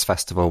Solas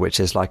Festival, which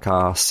is like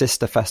our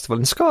sister festival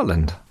in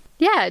Scotland.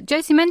 Yeah,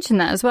 Josie mentioned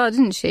that as well,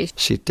 didn't she?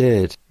 She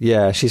did.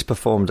 Yeah, she's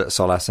performed at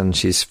Solas and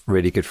she's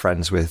really good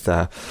friends with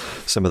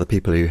some of the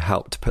people who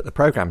helped put the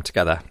programme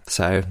together.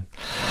 So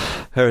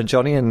her and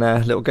Johnny and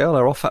their little girl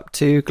are off up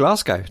to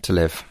Glasgow to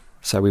live.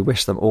 So we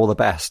wish them all the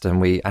best,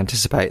 and we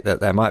anticipate that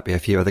there might be a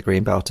few other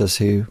Greenbelters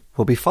who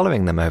will be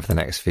following them over the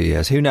next few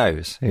years. Who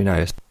knows? Who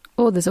knows?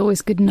 Or there's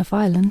always Goodenough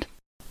Island.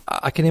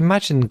 I can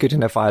imagine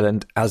Goodenough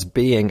Island as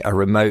being a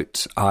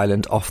remote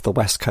island off the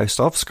west coast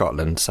of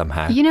Scotland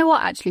somehow. You know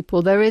what, actually,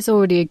 Paul? There is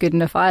already a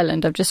Goodenough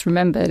Island. I've just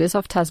remembered. It's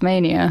off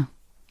Tasmania.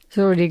 It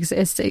already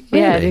exists. Really?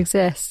 Yeah, it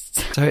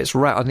exists. So it's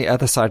right on the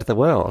other side of the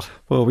world.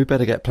 Well, we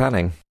better get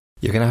planning.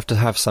 You're going to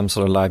have some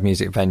sort of live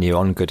music venue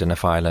on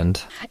Goodenough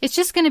Island. It's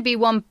just going to be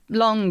one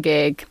long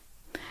gig.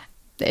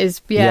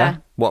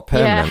 What,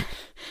 permanent? Yeah.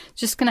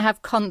 Just going to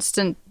have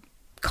constant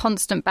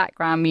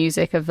background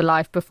music of the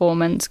live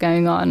performance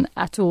going on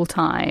at all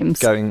times.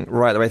 Going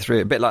right the way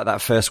through, a bit like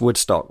that first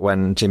Woodstock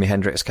when Jimi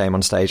Hendrix came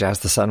on stage as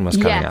the sun was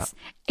coming up.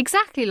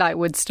 Exactly like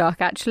Woodstock,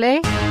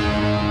 actually.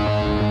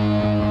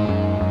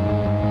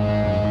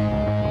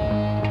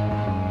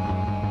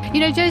 You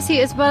know,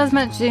 Josie, as well as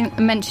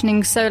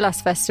mentioning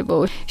Solas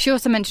Festival, she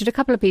also mentioned a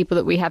couple of people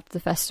that we have to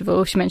the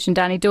festival. She mentioned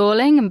Danny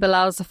Dorling and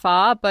Bilal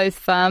Zafar,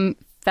 both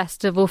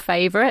festival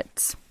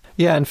favourites.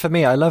 Yeah, and for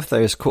me, I love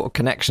those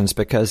connections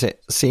because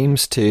it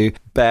seems to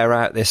bear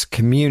out this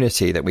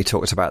community that we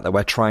talked about, that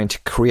we're trying to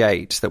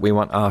create, that we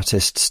want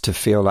artists to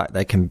feel like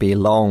they can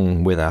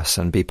belong with us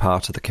and be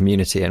part of the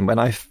community. And when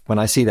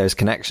I see those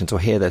connections or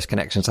hear those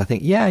connections, I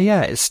think,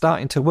 yeah, it's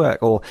starting to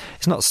work, or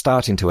it's not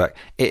starting to work.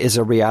 It is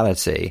a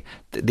reality.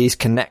 These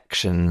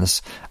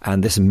connections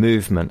and this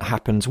movement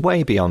happens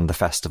way beyond the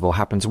festival,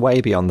 happens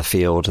way beyond the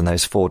field and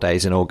those 4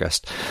 days in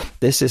August.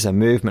 This is a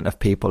movement of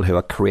people who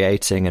are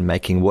creating and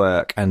making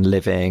work and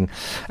living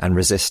and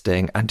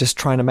resisting and just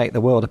trying to make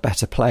the world a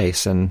better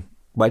place, and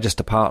we're just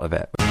a part of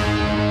it.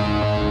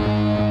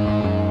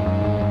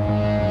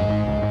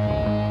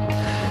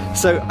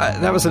 So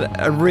that was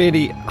a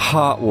really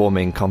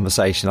heartwarming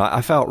conversation.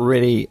 I felt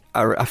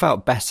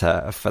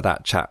better for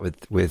that chat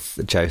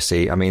with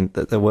Josie. I mean,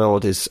 the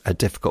world is a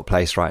difficult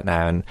place right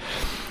now, and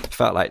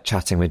felt like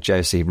chatting with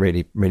Josie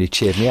really, really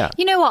cheered me up.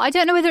 You know what? I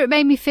don't know whether it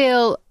made me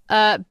feel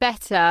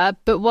better,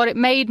 but what it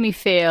made me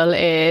feel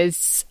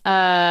is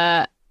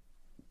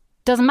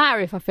doesn't matter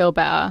if I feel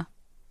better.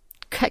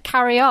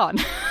 Carry on.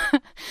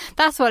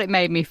 That's what it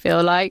made me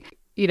feel like.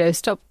 You know,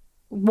 stop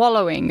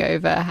wallowing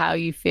over how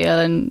you feel,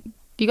 and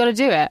you got to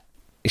do it.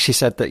 She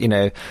said that, you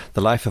know,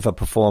 the life of a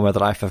performer, the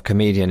life of a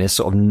comedian is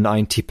sort of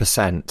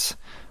 90%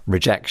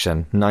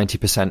 rejection,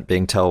 90%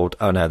 being told,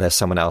 oh no, there's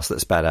someone else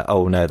that's better.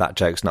 Oh no, that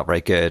joke's not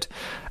very good.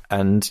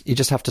 And you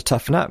just have to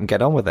toughen up and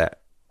get on with it.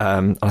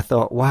 I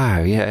thought,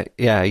 wow, yeah,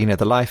 you know,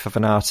 the life of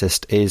an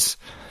artist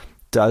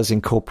does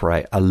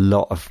incorporate a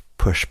lot of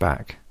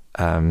pushback.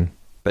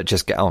 But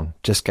just get on.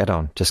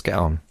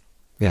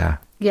 Yeah,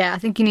 I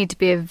think you need to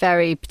be a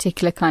very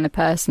particular kind of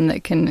person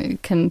that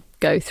can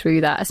go through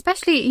that.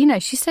 Especially, you know,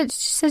 she said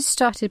she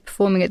started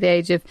performing at the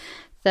age of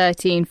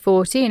 13,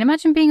 14.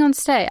 Imagine being on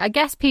stage. I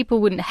guess people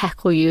wouldn't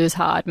heckle you as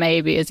hard,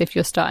 maybe, as if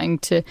you're starting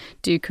to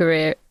do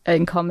career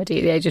in comedy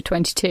at the age of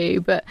 22.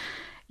 But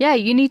yeah,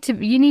 you need to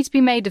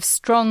be made of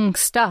strong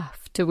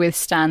stuff to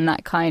withstand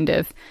that kind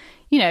of.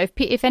 You know,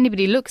 if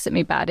anybody looks at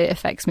me bad, it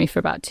affects me for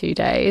about 2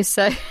 days.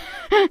 So,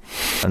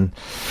 and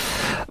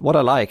what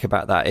I like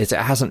about that is it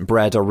hasn't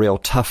bred a real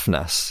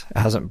toughness. It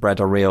hasn't bred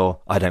a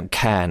real I don't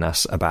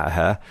care-ness about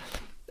her.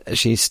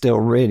 She still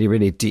really,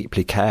 really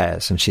deeply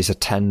cares, and she's a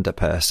tender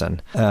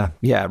person.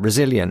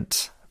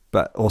 Resilient,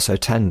 but also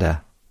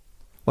tender.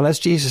 Well, as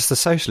Jesus the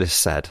Socialist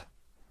said,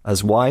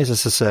 as wise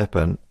as a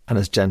serpent and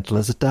as gentle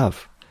as a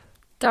dove.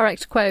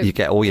 Direct quote. You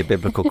get all your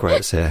biblical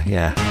quotes here,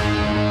 yeah.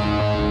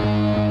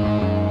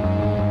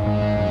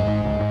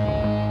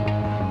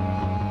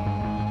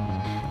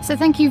 So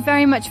thank you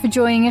very much for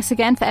joining us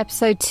again for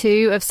episode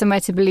 2 of Somewhere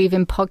to Believe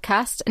in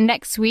podcast.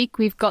 Next week,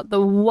 we've got the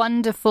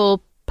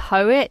wonderful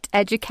poet,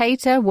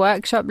 educator,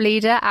 workshop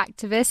leader,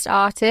 activist,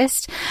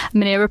 artist,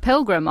 Manira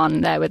Pilgrim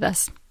on there with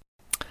us.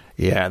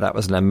 Yeah, that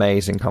was an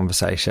amazing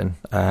conversation.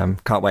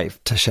 Can't wait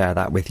to share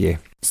that with you.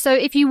 So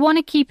if you want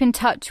to keep in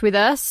touch with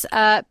us,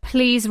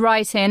 please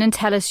write in and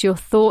tell us your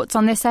thoughts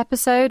on this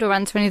episode or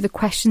answer any of the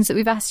questions that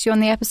we've asked you on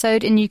the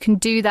episode. And you can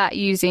do that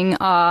using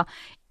our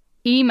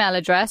email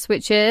address,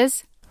 which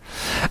is...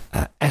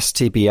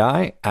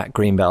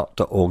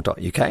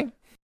 stbi@greenbelt.org.uk.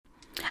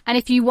 And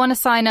if you want to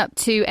sign up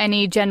to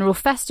any general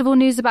festival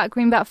news about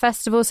Greenbelt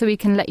Festival so we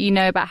can let you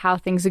know about how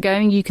things are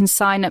going, you can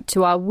sign up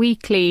to our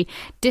weekly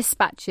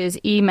Dispatches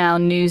email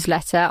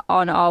newsletter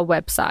on our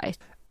website.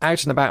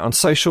 Out and about on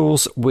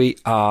socials, we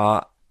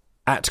are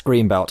at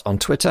Greenbelt on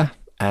Twitter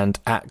and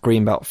at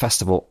Greenbelt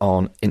Festival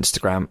on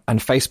Instagram and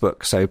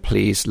Facebook. So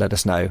please let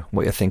us know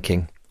what you're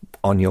thinking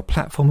on your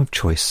platform of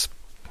choice.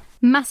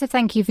 Massive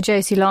thank you for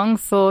Josie Long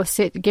for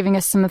giving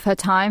us some of her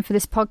time for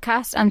this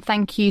podcast. And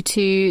thank you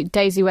to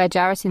Daisy Ware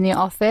Jarrett in the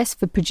office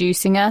for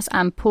producing us,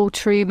 and Paul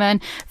Truman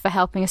for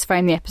helping us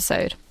frame the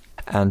episode.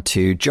 And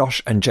to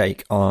Josh and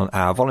Jake on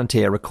our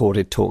volunteer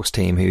recorded talks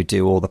team who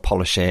do all the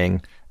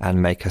polishing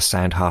and make us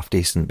sound half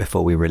decent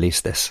before we release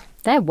this.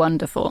 They're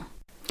wonderful.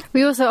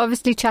 We also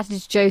obviously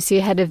chatted to Josie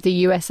ahead of the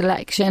US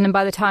election, and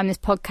by the time this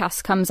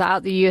podcast comes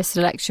out, the US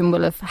election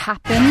will have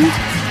happened.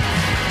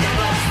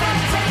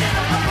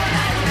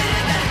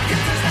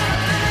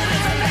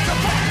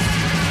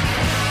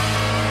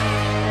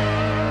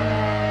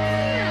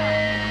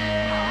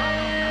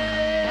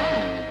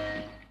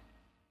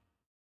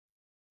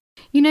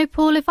 You know,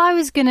 Paul, if I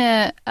was going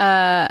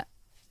to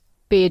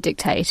be a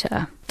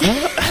dictator...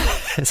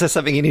 Is there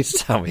something you need to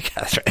tell me,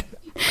 Catherine?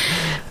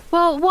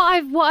 Well,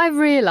 what I've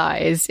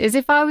realised is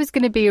if I was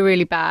going to be a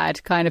really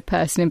bad kind of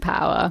person in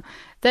power,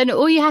 then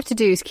all you have to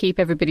do is keep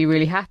everybody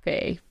really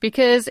happy.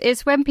 Because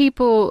it's when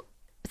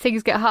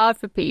things get hard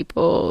for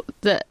people,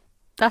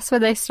 that's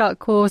when they start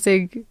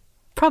causing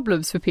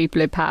problems for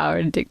people in power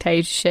and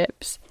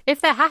dictatorships. If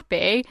they're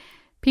happy,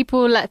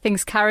 people will let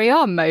things carry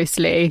on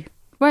mostly,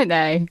 won't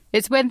they?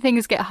 It's when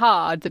things get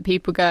hard that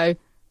people go,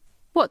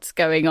 what's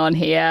going on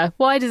here?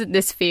 Why doesn't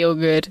this feel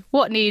good?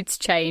 What needs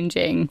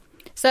changing?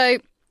 So,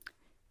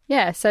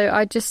 yeah,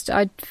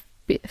 I'd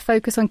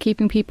focus on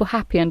keeping people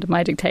happy under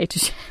my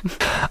dictatorship.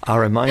 I'll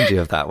remind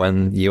you of that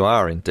when you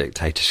are in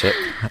dictatorship.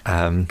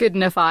 Good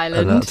enough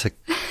island.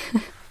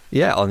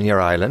 On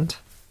your island.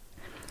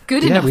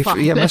 Good enough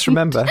island. Yeah, must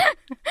remember.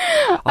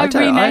 I've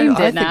renamed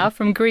it now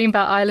from Greenbelt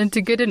Island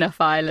to Good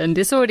Enough Island.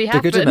 It's already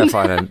happened. The Good Enough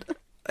Island.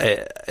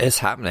 It's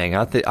happening.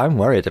 I'm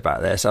worried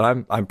about this,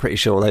 and I'm pretty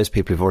sure those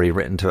people who've already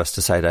written to us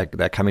to say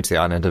they're coming to the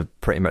island are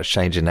pretty much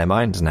changing their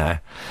minds now.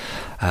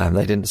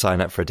 They didn't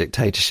sign up for a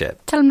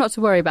dictatorship. Tell them not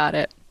to worry about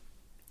it.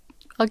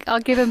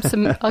 I'll give them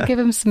some. I'll give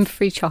them some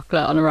free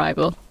chocolate on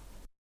arrival.